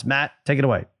odds? Matt, take it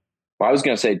away. Well, I was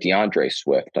going to say DeAndre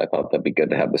Swift. I thought that'd be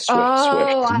good to have the Swift.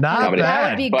 Not bad.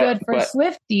 That would be good for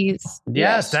Swifties.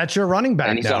 Yes, that's your running back.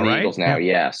 And he's now, on the right? Eagles now.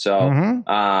 Yeah. So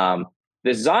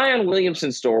the Zion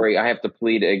Williamson story, I have to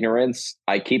plead ignorance.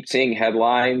 I keep seeing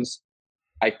headlines.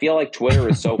 I feel like Twitter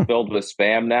is so filled with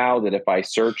spam now that if I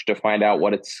search to find out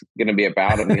what it's going to be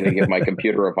about, I'm going to give my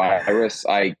computer a virus.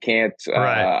 I can't.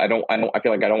 I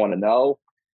feel like I don't want to know.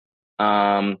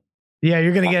 Yeah,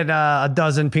 you're going to get a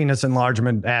dozen penis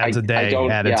enlargement ads a day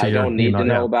added to your I don't need to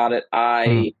know about it.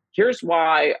 Here's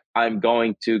why I'm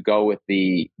going to go with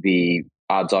the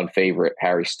odds-on favorite,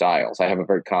 Harry Styles. I have a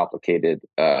very complicated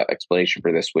explanation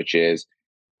for this, which is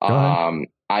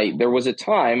there was a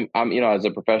time, as a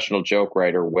professional joke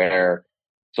writer, where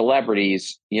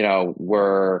celebrities,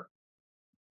 were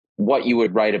what you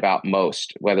would write about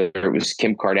most, whether it was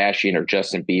Kim Kardashian or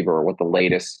Justin Bieber or what the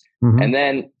latest. And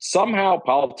then somehow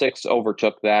politics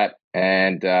overtook that.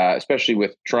 And especially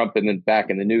with Trump and then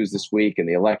back in the news this week and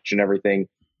the election, everything,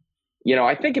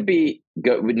 I think it'd be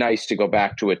nice to go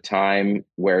back to a time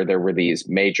where there were these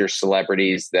major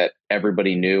celebrities that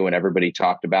everybody knew and everybody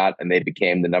talked about, and they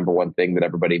became the number one thing that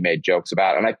everybody made jokes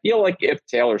about. And I feel like if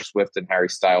Taylor Swift and Harry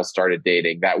Styles started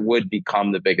dating, that would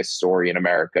become the biggest story in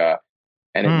America.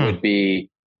 And it would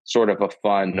be sort of a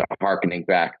fun harkening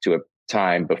back to a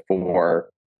time before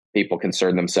people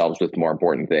concern themselves with more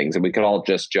important things. And we could all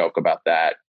just joke about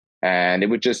that. And it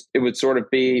would sort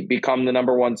of become the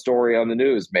number one story on the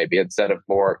news, maybe, instead of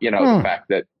more, the fact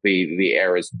that the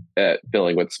air is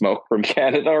filling with smoke from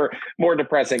Canada or more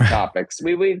depressing topics.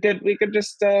 We could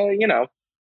just, have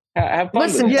fun.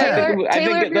 Listen, with it. Taylor, I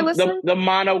think if you're listening, the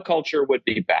monoculture would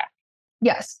be back.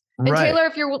 Yes. And Taylor,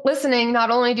 if you're listening,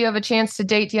 not only do you have a chance to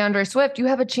date DeAndre Swift, you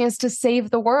have a chance to save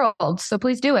the world. So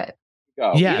please do it.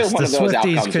 Yes, the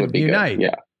Swifties could unite.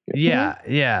 Good.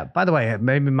 Yeah. By the way,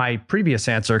 maybe my previous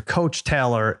answer, Coach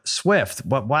Taylor Swift.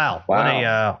 But wow. What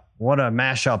a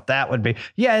mashup that would be.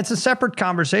 Yeah, it's a separate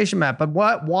conversation, Matt. But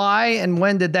why and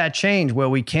when did that change? Where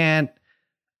we can't,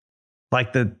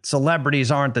 like, the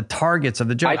celebrities aren't the targets of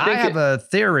the joke. I have a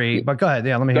theory, but go ahead.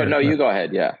 Yeah, let me hear it. No, you go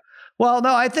ahead. Yeah. Well,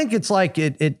 no, I think it's like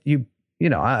we're going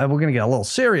to get a little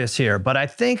serious here, but I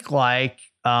think like,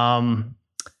 a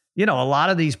lot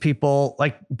of these people,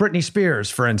 like Britney Spears,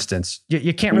 for instance,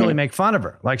 you can't really make fun of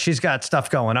her. Like, she's got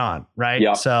stuff going on, right?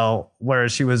 Yep. So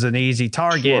whereas she was an easy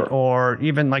target, or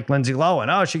even like Lindsay Lohan,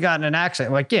 oh, she got in an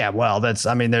accident. Like, yeah, well,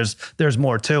 there's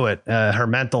more to it, her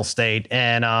mental state.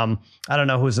 And I don't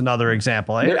know who's another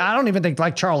example. I don't even think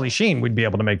like Charlie Sheen we'd be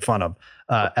able to make fun of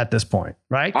at this point,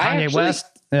 right? Kanye West.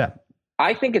 Yeah.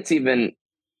 I think it's even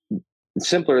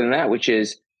simpler than that, which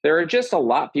is there are just a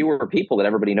lot fewer people that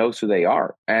everybody knows who they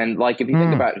are. And like, if you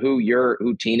think about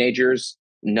who teenagers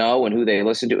know and who they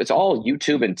listen to, it's all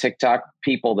YouTube and TikTok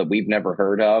people that we've never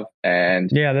heard of. And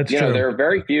yeah, that's true. There are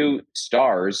very few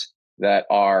stars that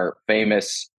are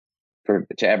famous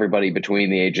to everybody between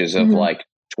the ages of like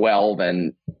 12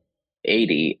 and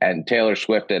 80. And Taylor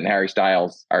Swift and Harry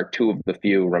Styles are two of the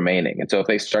few remaining. And so if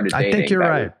they started dating, I think you're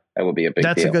right. That would be a big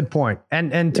That's deal. a good point.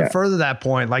 And to further that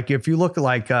point, like if you look at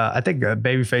like, I think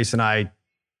Babyface and I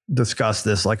discussed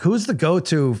this, like who's the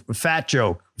go-to fat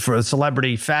joke for a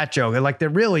celebrity fat joke? And like there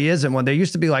really isn't one. There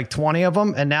used to be like 20 of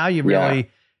them, and now you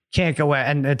really can't go away.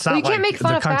 And it's not you can't make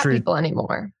fun of fat people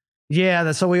anymore.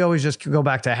 Yeah, so we always just go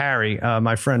back to Harry,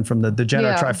 my friend from the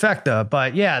Jenner trifecta.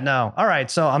 But yeah, no. All right,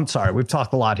 so I'm sorry. We've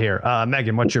talked a lot here.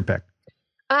 Megan, what's your pick?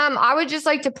 I would just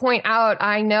like to point out,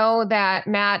 I know that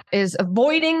Matt is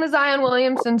avoiding the Zion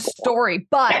Williamson story,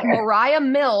 but Mariah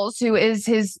Mills, who is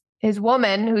his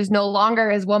woman, who's no longer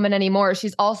his woman anymore,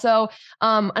 she's also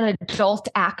an adult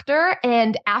actor.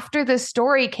 And after this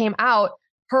story came out,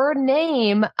 her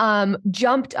name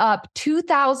jumped up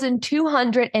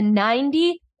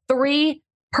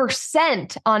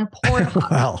 2,293% on Pornhub.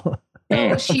 Well.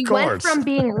 So she went from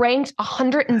being ranked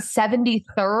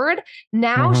 173rd.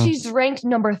 Now she's ranked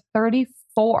number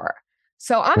 34.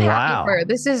 So I'm happy for her.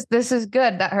 This is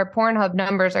good that her Pornhub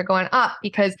numbers are going up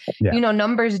because,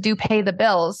 numbers do pay the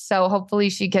bills. So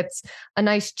hopefully she gets a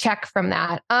nice check from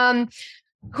that.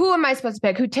 Who am I supposed to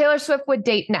pick? Who Taylor Swift would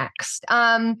date next?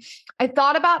 I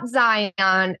thought about Zion,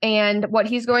 and what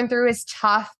he's going through is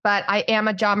tough, but I am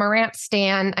a Ja Morant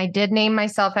stan. I did name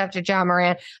myself after Ja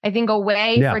Morant. I think a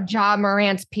way for Ja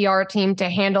Morant's PR team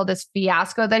to handle this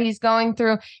fiasco that he's going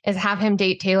through is have him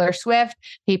date Taylor Swift.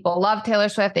 People love Taylor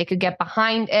Swift. They could get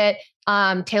behind it.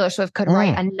 Taylor Swift could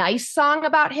write a nice song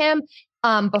about him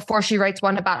before she writes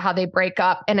one about how they break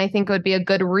up. And I think it would be a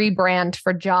good rebrand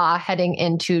for Ja heading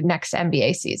into next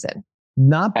NBA season.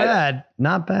 Not bad.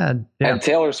 Yeah. And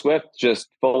Taylor Swift just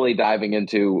fully diving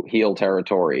into heel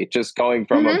territory, just going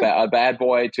from a bad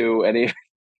boy to an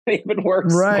even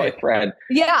worse boyfriend.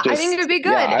 Yeah, I think it would be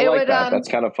good. Yeah, I like that. That's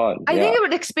kind of fun. I think it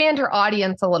would expand her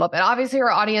audience a little bit. Obviously,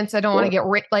 her audience, I don't want to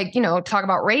get talk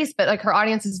about race, but like her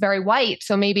audience is very white.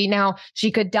 So maybe now she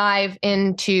could dive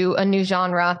into a new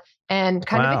genre and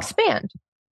kind of expand.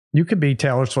 You could be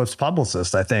Taylor Swift's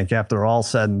publicist, I think, after all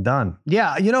said and done.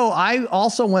 Yeah, I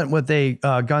also went with a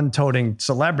gun-toting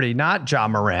celebrity, not Ja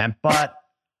Morant, but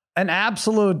an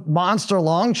absolute monster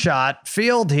long shot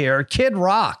field here, Kid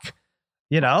Rock.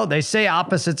 They say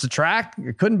opposites attract.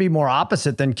 It couldn't be more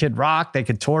opposite than Kid Rock. They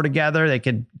could tour together. They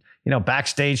could,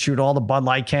 backstage shoot all the Bud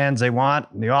Light cans they want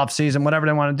in the off season, whatever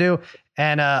they want to do.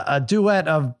 And a duet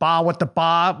of Ba with the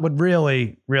Ba would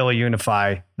really, really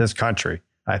unify this country,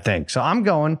 I think. So I'm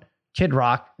going Kid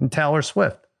Rock and Taylor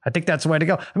Swift. I think that's the way to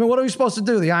go. I mean, what are we supposed to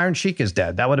do? The Iron Sheik is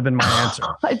dead. That would have been my answer.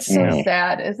 It's so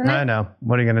sad, isn't it? I know.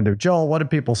 What are you going to do? Joel, what did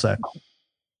people say?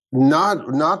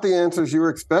 Not the answers you were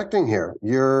expecting here.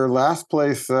 Your last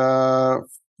place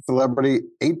celebrity,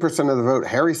 8% of the vote,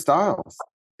 Harry Styles.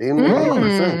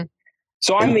 8%.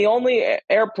 So I'm the only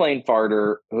airplane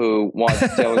farter who wants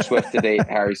Taylor Swift to date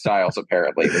Harry Styles,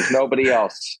 apparently. There's nobody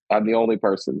else. I'm the only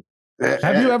person.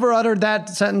 Have you ever uttered that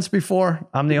sentence before?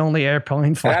 I'm the only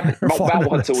airplane farter. About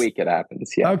once a week it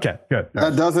happens, yeah. Okay, good.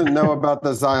 That doesn't know about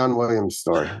the Zion Williamson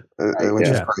story, which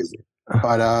is crazy.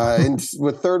 But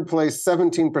with third place,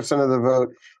 17% of the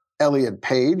vote, Elliot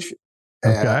Page.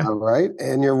 Okay. Right.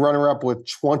 And your runner-up with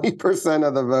 20%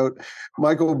 of the vote,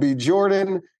 Michael B.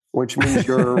 Jordan, which means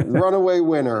your runaway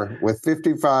winner with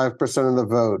 55% of the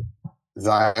vote,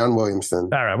 Zion Williamson.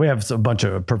 All right. We have a bunch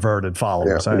of perverted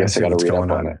followers. I guess I got to read up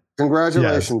on it.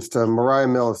 Congratulations to Mariah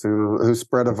Mills, who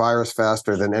spread a virus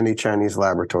faster than any Chinese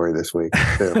laboratory this week.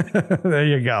 There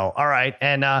you go. All right.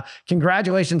 And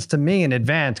congratulations to me in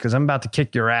advance, because I'm about to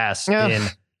kick your ass in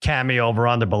Cammy over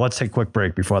under. But let's take a quick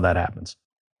break before that happens.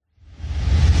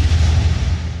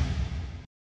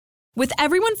 With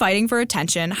everyone fighting for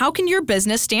attention, how can your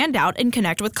business stand out and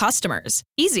connect with customers?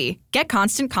 Easy. Get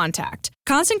Constant Contact.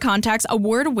 Constant Contact's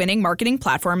award-winning marketing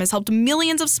platform has helped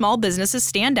millions of small businesses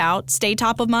stand out, stay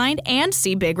top of mind, and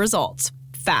see big results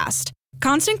fast.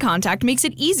 Constant Contact makes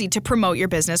it easy to promote your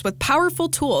business with powerful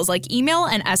tools like email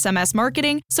and SMS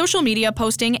marketing, social media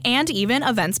posting, and even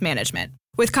events management.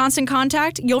 With Constant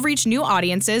Contact, you'll reach new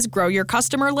audiences, grow your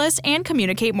customer list, and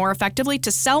communicate more effectively to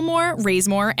sell more, raise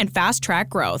more, and fast-track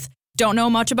growth. Don't know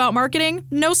much about marketing?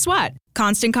 No sweat.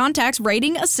 Constant Contact's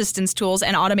writing assistance tools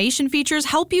and automation features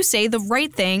help you say the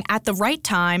right thing at the right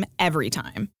time, every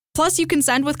time. Plus, you can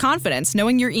send with confidence,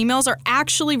 knowing your emails are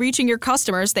actually reaching your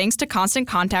customers thanks to Constant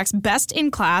Contact's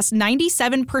best-in-class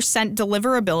 97%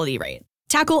 deliverability rate.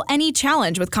 Tackle any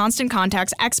challenge with Constant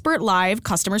Contact's expert live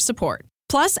customer support.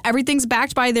 Plus, everything's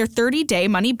backed by their 30-day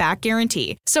money-back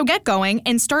guarantee. So get going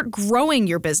and start growing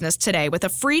your business today with a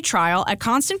free trial at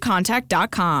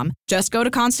ConstantContact.com. Just go to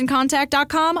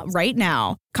ConstantContact.com right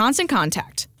now. Constant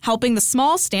Contact, helping the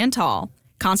small stand tall.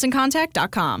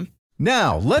 ConstantContact.com.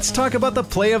 Now, let's talk about the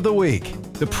play of the week.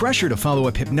 The pressure to follow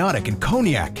up Hypnotic and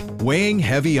Cognac, weighing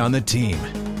heavy on the team.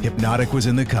 Hypnotic was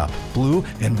in the cup, blue,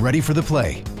 and ready for the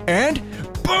play. And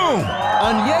boom!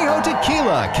 Añejo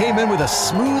Tequila came in with a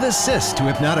smooth assist to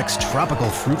Hypnotic's tropical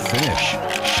fruit finish.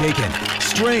 Shaken,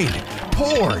 strained,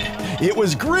 poured. It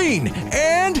was green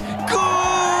and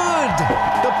good!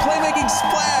 The playmaking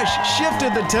splash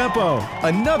shifted the tempo.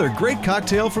 Another great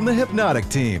cocktail from the Hypnotic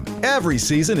team. Every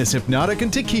season is Hypnotic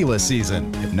and Tequila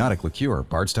season. Hypnotic Liqueur,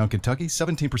 Bardstown, Kentucky,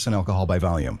 17% alcohol by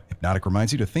volume. Hypnotic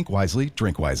reminds you to think wisely,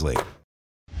 drink wisely.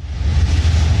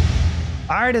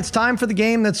 All right, it's time for the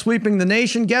game that's sweeping the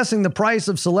nation, guessing the price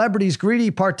of celebrities'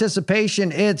 greedy participation.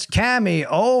 It's Cammy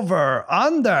over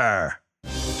under.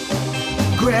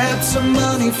 Grab some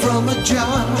money from a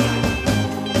jar.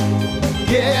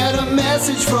 Get a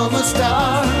message from a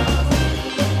star.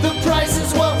 The price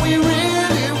is what we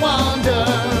really wonder.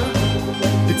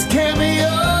 It's Cammy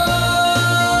over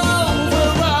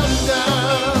under.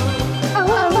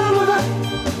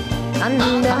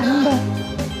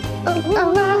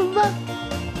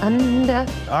 Under.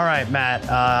 All right, Matt.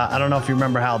 I don't know if you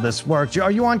remember how this works.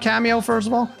 Are you on Cameo, first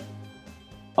of all?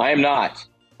 I am not.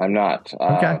 I'm not.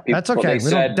 Okay, that's okay. We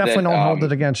definitely don't hold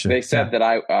it against you. They said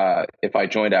that if I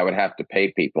joined, I would have to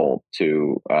pay people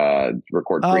to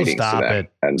record greetings to them.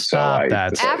 It. And stop so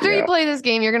that. After you play this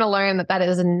game, you're going to learn that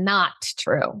is not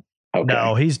true. Okay.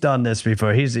 No, he's done this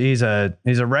before. He's a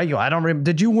regular. I don't remember.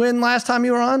 Did you win last time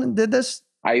you were on and did this?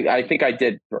 I think I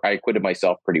did. I acquitted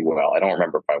myself pretty well. I don't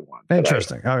remember if I won.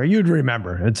 Interesting. You'd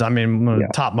remember. It's, one of the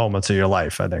top moments of your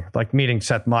life, I think. Like meeting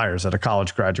Seth Meyers at a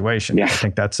college graduation. Yeah. I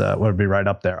think that's would be right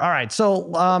up there. All right.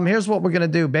 So here's what we're going to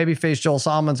do. Babyface Joel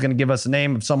Solomon's going to give us the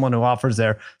name of someone who offers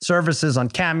their services on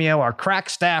Cameo. Our crack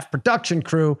staff production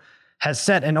crew has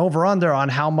set an over-under on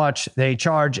how much they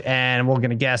charge, and we're going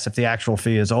to guess if the actual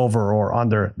fee is over or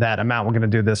under that amount. We're going to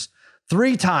do this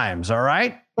 3 times. All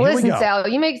right. Listen, Sal,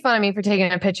 you make fun of me for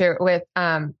taking a picture with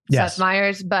Seth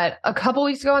Meyers, but a couple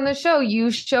weeks ago on the show, you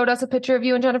showed us a picture of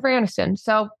you and Jennifer Aniston.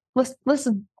 So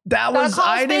listen.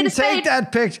 I didn't take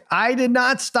that picture. I did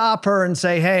not stop her and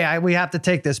say, hey, we have to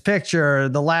take this picture.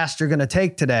 The last you're going to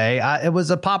take today. It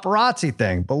was a paparazzi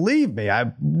thing. Believe me.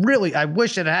 I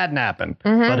wish it hadn't happened,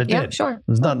 but it did. Sure.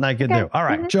 There's nothing I could do. All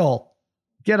right, Joel.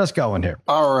 Get us going here.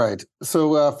 All right.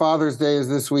 So Father's Day is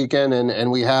this weekend,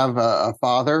 and we have a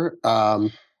father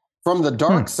from the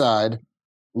dark side,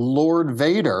 Lord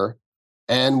Vader,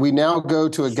 and we now go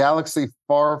to a galaxy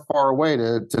far, far away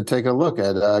to take a look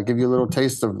at, give you a little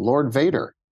taste of Lord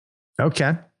Vader.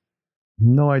 Okay.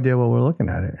 No idea what we're looking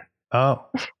at here. Oh.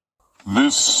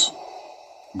 This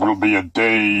will be a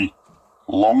day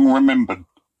long remembered.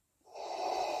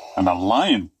 An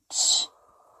alliance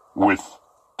with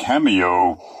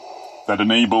Cameo that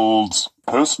enables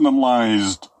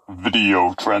personalized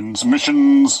video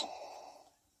transmissions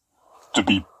to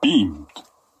be beamed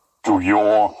to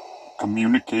your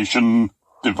communication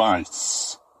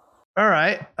device. All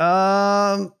right.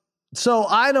 So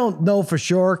I don't know for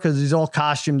sure because he's all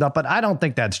costumed up, but I don't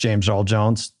think that's James Earl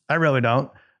Jones. I really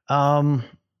don't. Matt,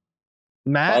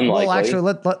 Unlikely. well,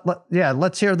 actually,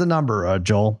 let's hear the number,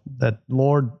 Joel, that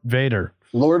Lord Vader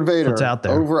puts out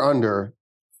there. Over under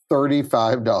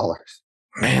 $35.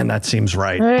 Man, that seems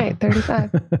right. All right,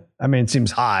 35. I mean, it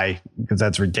seems high because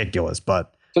that's ridiculous,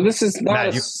 but. So this is not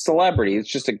a celebrity. It's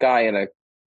just a guy in a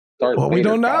Darth Vader we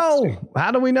don't know. costume.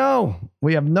 How do we know?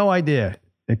 We have no idea.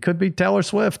 It could be Taylor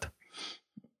Swift.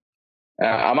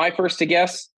 Am I first to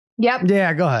guess? Yep.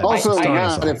 Yeah, go ahead. Also,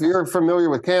 if you're familiar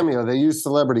with Cameo, they use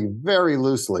celebrity very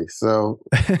loosely. So,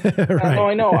 right. No,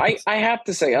 I know. I have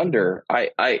to say under.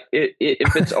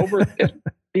 If it's over, if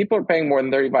people are paying more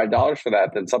than $35 for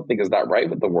that, then something is not right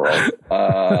with the world.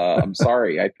 I'm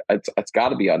sorry. It's got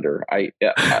to be under. I'm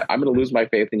going to lose my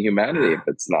faith in humanity if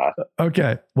it's not.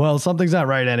 Okay. Well, something's not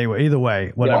right anyway. Either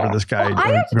way, whatever this guy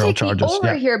I have to take charges. the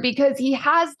over here because he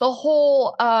has the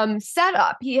whole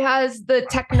setup. He has the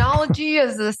technology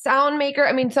as the sound maker.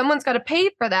 I mean, someone's got to pay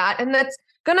for that, and that's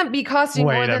going to be costing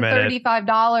more than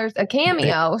 $35 a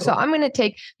Cameo. So I'm going to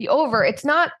take the over. It's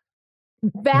not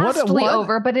vastly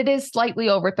over, but it is slightly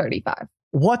over 35.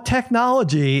 What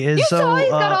technology is he's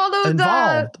got all those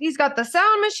involved? He's got the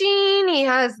sound machine. He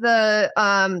has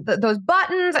those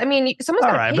buttons. I mean, someone's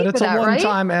got to pay but it's for that, a right?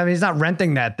 one-time. I mean, he's not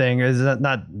renting that thing. Is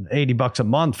not $80 a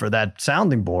month for that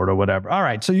sounding board or whatever? All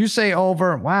right, so you say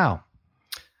over. Wow.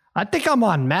 I think I'm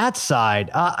on Matt's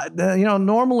side.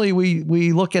 Normally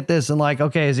we look at this and like,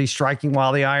 okay, is he striking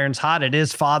while the iron's hot? It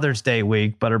is Father's Day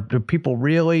week, but are people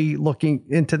really looking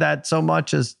into that so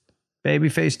much as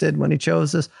Babyface did when he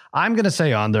chose this? I'm going to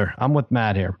say under. I'm with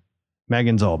Matt here.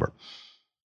 Megan's over.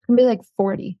 It's going to be like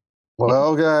 40.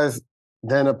 Well, guys,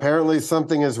 then apparently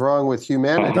something is wrong with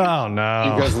humanity. Oh,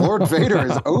 no. Because Lord Vader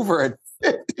is over at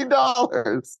 $50.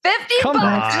 $50?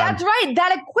 That's right.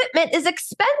 That equipment is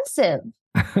expensive.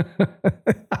 I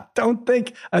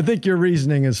think your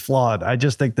reasoning is flawed. I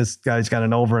just think this guy's got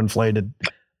an overinflated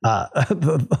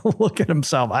look at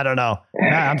himself. I don't know.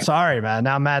 I'm sorry, man.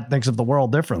 Now Matt thinks of the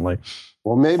world differently.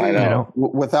 Well, maybe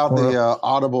without the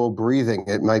audible breathing,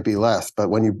 it might be less. But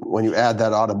when you add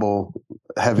that audible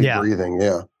heavy breathing,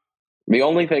 The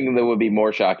only thing that would be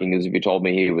more shocking is if you told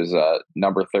me he was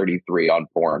number 33 on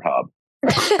Pornhub.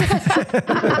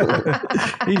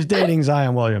 He's dating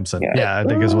Zion Williamson. Yeah, I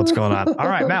think is what's going on. All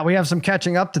right, Matt, we have some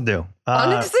catching up to do.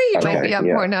 Honestly, you might be on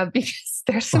Pornhub because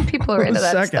there's some people who are into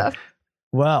that stuff.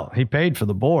 Well, he paid for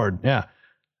the board. Yeah.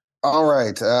 All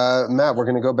right, Matt, we're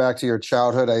going to go back to your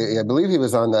childhood. I believe he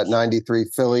was on that 93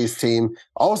 Phillies team.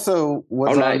 Also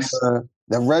was on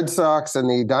the Red Sox and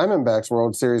the Diamondbacks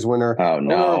World Series winner. Oh,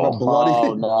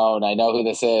 no. I know who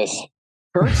this is.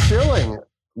 Curt Schilling.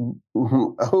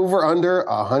 Over under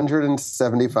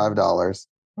 $175.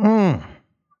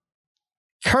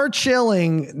 Curt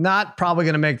Schilling, not probably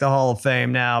going to make the Hall of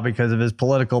Fame now because of his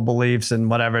political beliefs and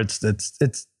whatever.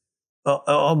 It's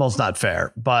almost not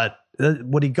fair. But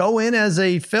would he go in as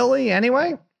a Philly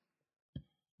anyway?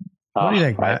 What do you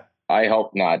think, Matt? I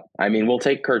hope not. I mean, we'll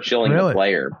take Curt Schilling, the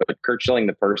player, but Curt Schilling,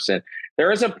 the person.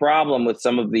 There is a problem with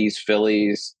some of these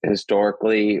Phillies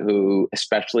historically,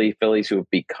 especially Phillies who have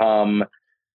become,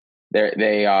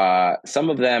 some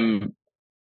of them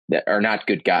that are not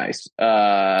good guys.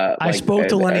 I spoke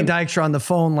to Lenny Dykstra on the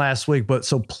phone last week,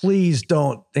 so please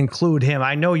don't include him.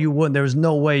 I know you wouldn't. There's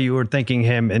no way you were thinking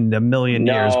him in a million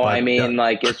years. No, I mean,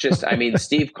 it's just,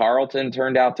 Steve Carlton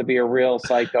turned out to be a real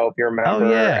psycho, if you remember. Oh,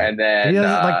 yeah. And then he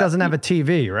doesn't have a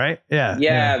TV, right? Yeah.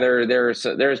 Yeah.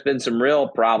 There's been some real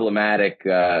problematic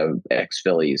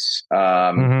ex-Phillies.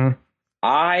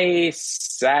 I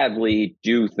sadly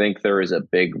do think there is a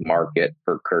big market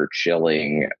for Curt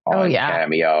Schilling on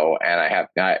Cameo, and I have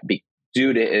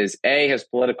due to his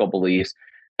political beliefs,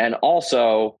 and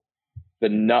also the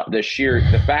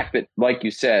fact that, like you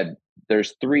said,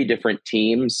 there's 3 different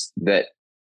teams that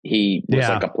he was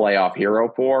like a playoff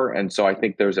hero for, and so I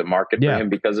think there's a market for him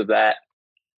because of that.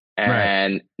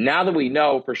 And now that we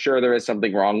know for sure there is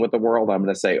something wrong with the world, I'm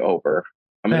going to say over.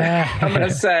 I'm going to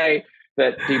say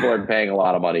that people are paying a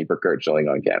lot of money for Curt Schilling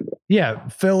on Cameo. Yeah,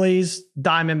 Phillies,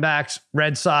 Diamondbacks,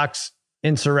 Red Sox,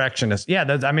 insurrectionists. Yeah,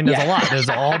 there's a lot. There's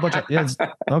a whole bunch of.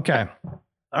 Okay.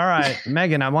 All right,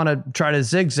 Megan, I want to try to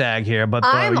zigzag here, but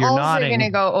I'm you're also nodding. going to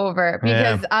go over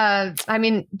because,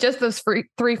 just those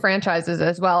 3 franchises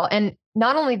as well. And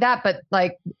not only that, but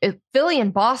like Philly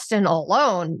and Boston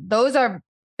alone, those are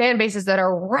fan bases that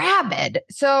are rabid.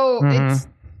 So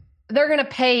they're going to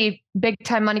pay big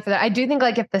time money for that. I do think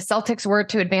like if the Celtics were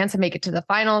to advance and make it to the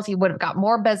finals, he would have got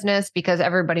more business because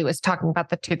everybody was talking about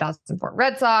the 2004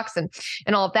 Red Sox and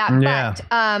all of that. Yeah.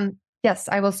 But yes,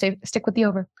 I will stick with the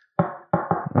over.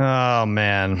 Oh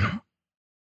man.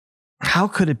 How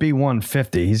could it be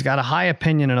 150? He's got a high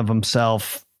opinion of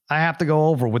himself. I have to go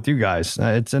over with you guys.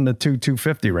 It's in the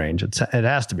 250 range. It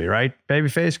has to be, right?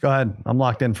 Babyface, go ahead. I'm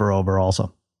locked in for over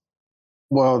also.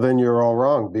 Well, then you're all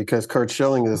wrong because Curt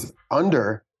Schilling is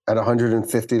under at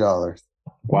 $150.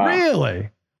 Wow. Really?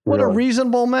 What a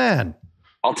reasonable man.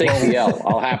 I'll take the L.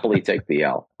 I'll happily take the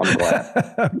L. I'm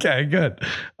glad. Okay, good.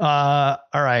 All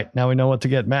right. Now we know what to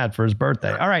get Matt for his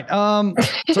birthday. All right. So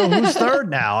who's third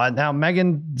now? Now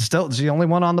Megan still is the only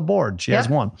one on the board. She has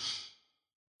one.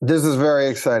 This is very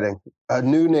exciting. A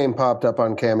new name popped up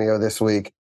on Cameo this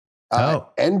week.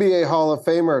 NBA Hall of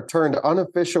Famer turned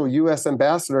unofficial U.S.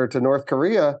 ambassador to North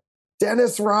Korea,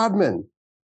 Dennis Rodman.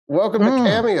 Welcome to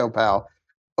Cameo, pal.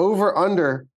 Over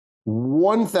under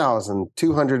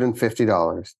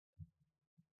 $1,250.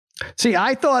 See,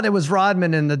 I thought it was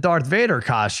Rodman in the Darth Vader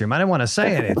costume. I didn't want to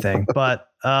say anything, but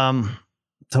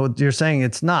so you're saying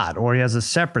it's not, or he has a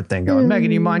separate thing going.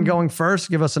 Megan, you mind going first?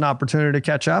 Give us an opportunity to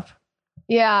catch up.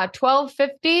 Yeah,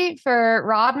 $1,250 for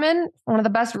Rodman, one of the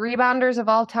best rebounders of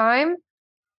all time.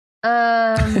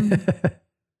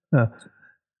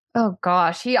 Oh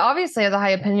gosh, he obviously has a high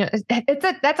opinion.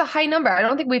 That's a high number. I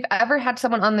don't think we've ever had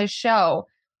someone on this show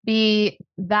be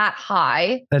that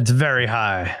high. That's very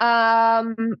high.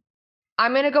 I'm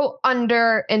gonna go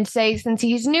under and say since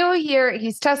he's new here,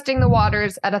 he's testing the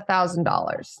waters at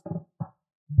 $1,000.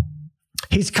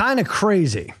 He's kind of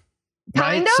crazy,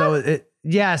 right? So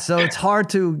so it's hard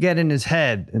to get in his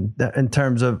head in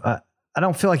terms of. I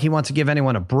don't feel like he wants to give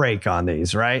anyone a break on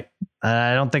these, right?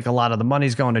 I don't think a lot of the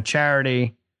money's going to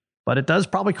charity, but it does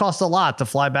probably cost a lot to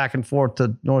fly back and forth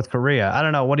to North Korea. I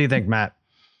don't know. What do you think, Matt?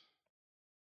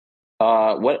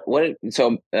 So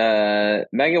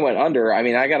Megan went under. I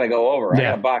mean, I got to go over. I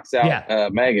got to box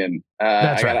out Megan.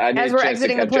 That's right. As we're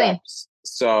exiting the plane.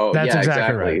 So that's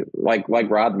exactly right. Like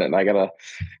Rodman, I got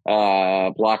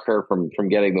to block her from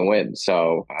getting the win.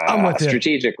 So I'm with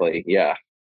strategically,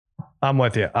 I'm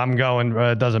with you. I'm going.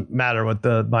 It doesn't matter what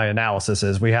my analysis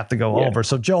is. We have to go over.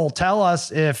 So Joel, tell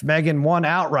us if Megan won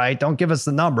outright. Don't give us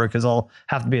the number because it'll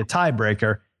have to be a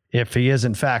tiebreaker if he is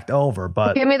in fact over.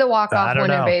 But give me the walk-off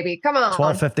winner, baby. Come on.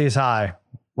 1250 is high.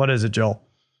 What is it, Joel?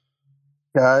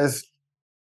 Guys,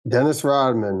 Dennis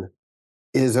Rodman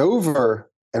is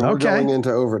over, and we're going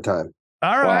into overtime.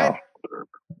 All right. Wow.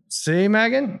 See,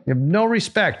 Megan, you have no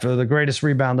respect for the greatest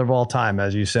rebounder of all time,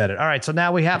 as you said it. All right, so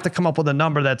now we have to come up with a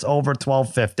number that's over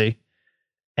 1250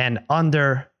 and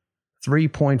under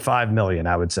 3.5 million,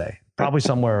 I would say. Probably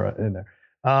somewhere in there.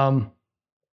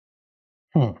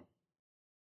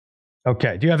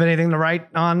 Okay, do you have anything to write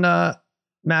on,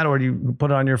 Matt, or do you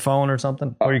put it on your phone or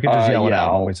something? Or you can just yell it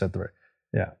out when we set the rate.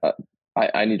 Yeah.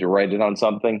 I need to write it on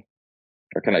something,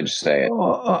 or can I just say it?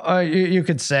 You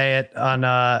could say it on.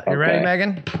 You ready,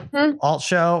 Megan? Alt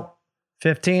show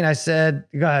 15. I said,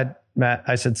 go ahead, Matt.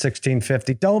 I said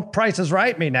 1650. Don't Price is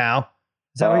Right me now.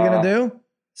 Is that what you're gonna do?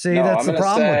 See, no, that's the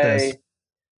problem with this.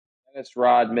 Dennis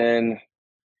Rodman.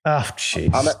 Oh,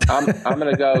 jeez. I'm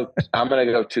gonna go. I'm gonna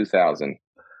go 2000.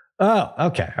 Oh,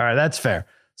 okay. All right, that's fair.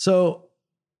 So,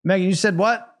 Megan, you said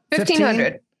what?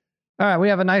 1500. All right, we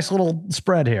have a nice little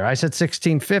spread here. I said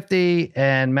 1650,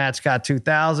 and Matt's got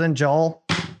 2000. Joel,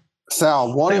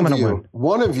 Sal,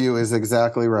 one of you is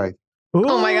exactly right. Ooh,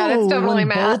 oh my God, it's totally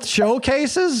Matt. Both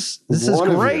showcases. This is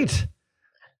great.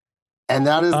 And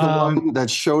that is the one that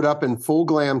showed up in full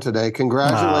glam today.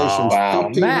 Congratulations.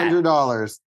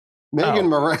 $1,500. Megan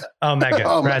Moran. Oh,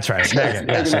 Megan. That's right. Megan.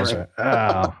 Yes, that's right.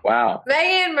 Oh. Wow.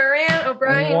 Megan Moran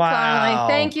O'Brien Connolly.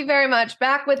 Thank you very much.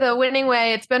 Back with a winning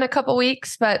way. It's been a couple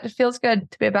weeks, but it feels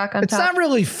good to be back on top. It's not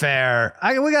really fair.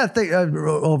 We got to think.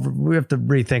 We have to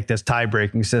rethink this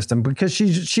tie-breaking system because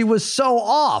she was so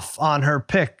off on her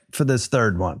pick for this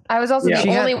third one. I was also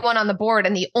the only one on the board,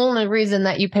 and the only reason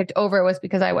that you picked over was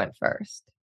because I went first.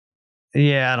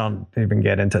 Yeah, I don't even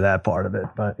get into that part of it,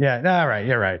 but yeah, all right,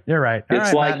 you're right.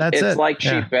 It's like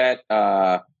she bet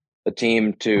the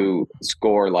team to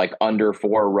score like under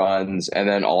 4 runs, and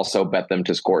then also bet them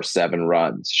to score 7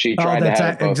 runs. She tried to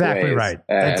have it both exactly ways. Right.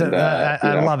 And,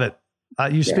 I love it.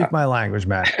 You speak my language,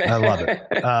 Matt. I love it.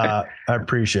 I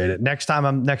appreciate it. Next time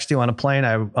I'm next to you on a plane,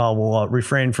 I will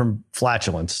refrain from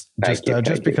flatulence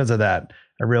just because of that.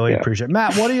 I really appreciate it.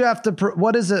 Matt, what do you have to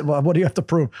what is it? What do you have to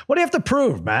prove? What do you have to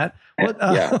prove, Matt? What do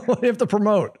you have to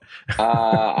promote?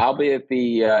 I'll be at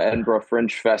the Edinburgh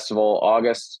Fringe Festival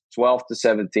August 12th to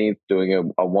 17th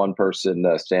doing a one-person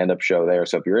stand-up show there.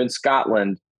 So if you're in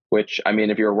Scotland, which, I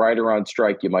mean, if you're a writer on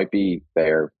strike, you might be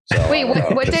there. So, wait,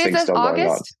 what day is this?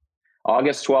 August?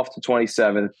 August 12th to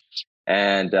 27th.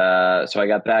 And so I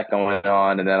got that going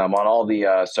on. And then I'm on all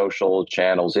the social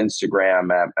channels, Instagram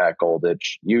at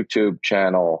Goldich, YouTube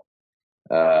channel.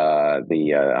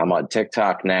 I'm on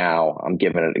TikTok now. I'm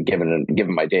giving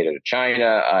my data to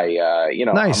China.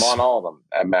 Nice. I'm on all of them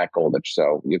at Matt Goldich.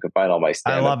 So you can find all my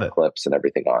stand-up clips and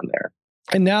everything on there.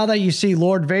 And now that you see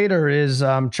Lord Vader is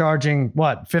charging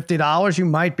what, $50, you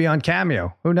might be on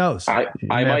Cameo. Who knows? I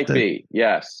might be.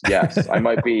 Yes. I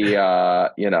might be.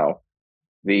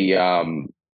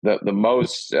 The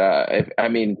most. I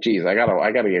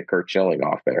gotta get Kurt Schilling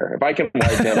off there. If I can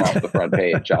wipe him off the front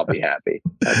page, I'll be happy.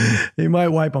 He might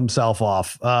wipe himself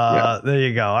off. There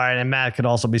you go. All right, and Matt could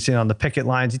also be seen on the picket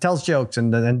lines. He tells jokes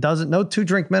and doesn't no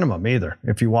 2-drink minimum either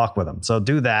if you walk with him. So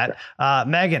do that.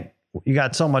 Megan, you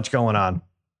got so much going on.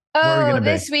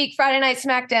 This week, Friday Night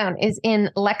SmackDown is in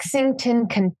Lexington,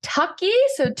 Kentucky.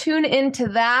 So tune into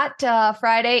that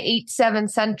Friday, 8/7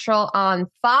 Central on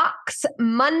Fox.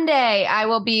 Monday, I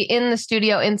will be in the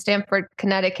studio in Stamford,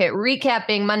 Connecticut,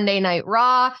 recapping Monday Night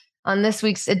Raw on this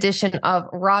week's edition of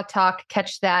Raw Talk.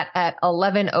 Catch that at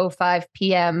 11:05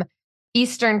 p.m.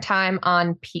 Eastern Time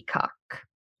on Peacock.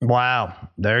 Wow.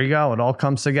 There you go. It all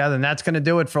comes together. And that's going to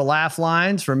do it for Laugh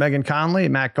Lines for Megan Conley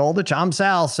and Matt Goldich. I'm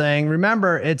Sal saying,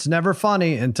 remember, it's never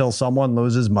funny until someone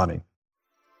loses money.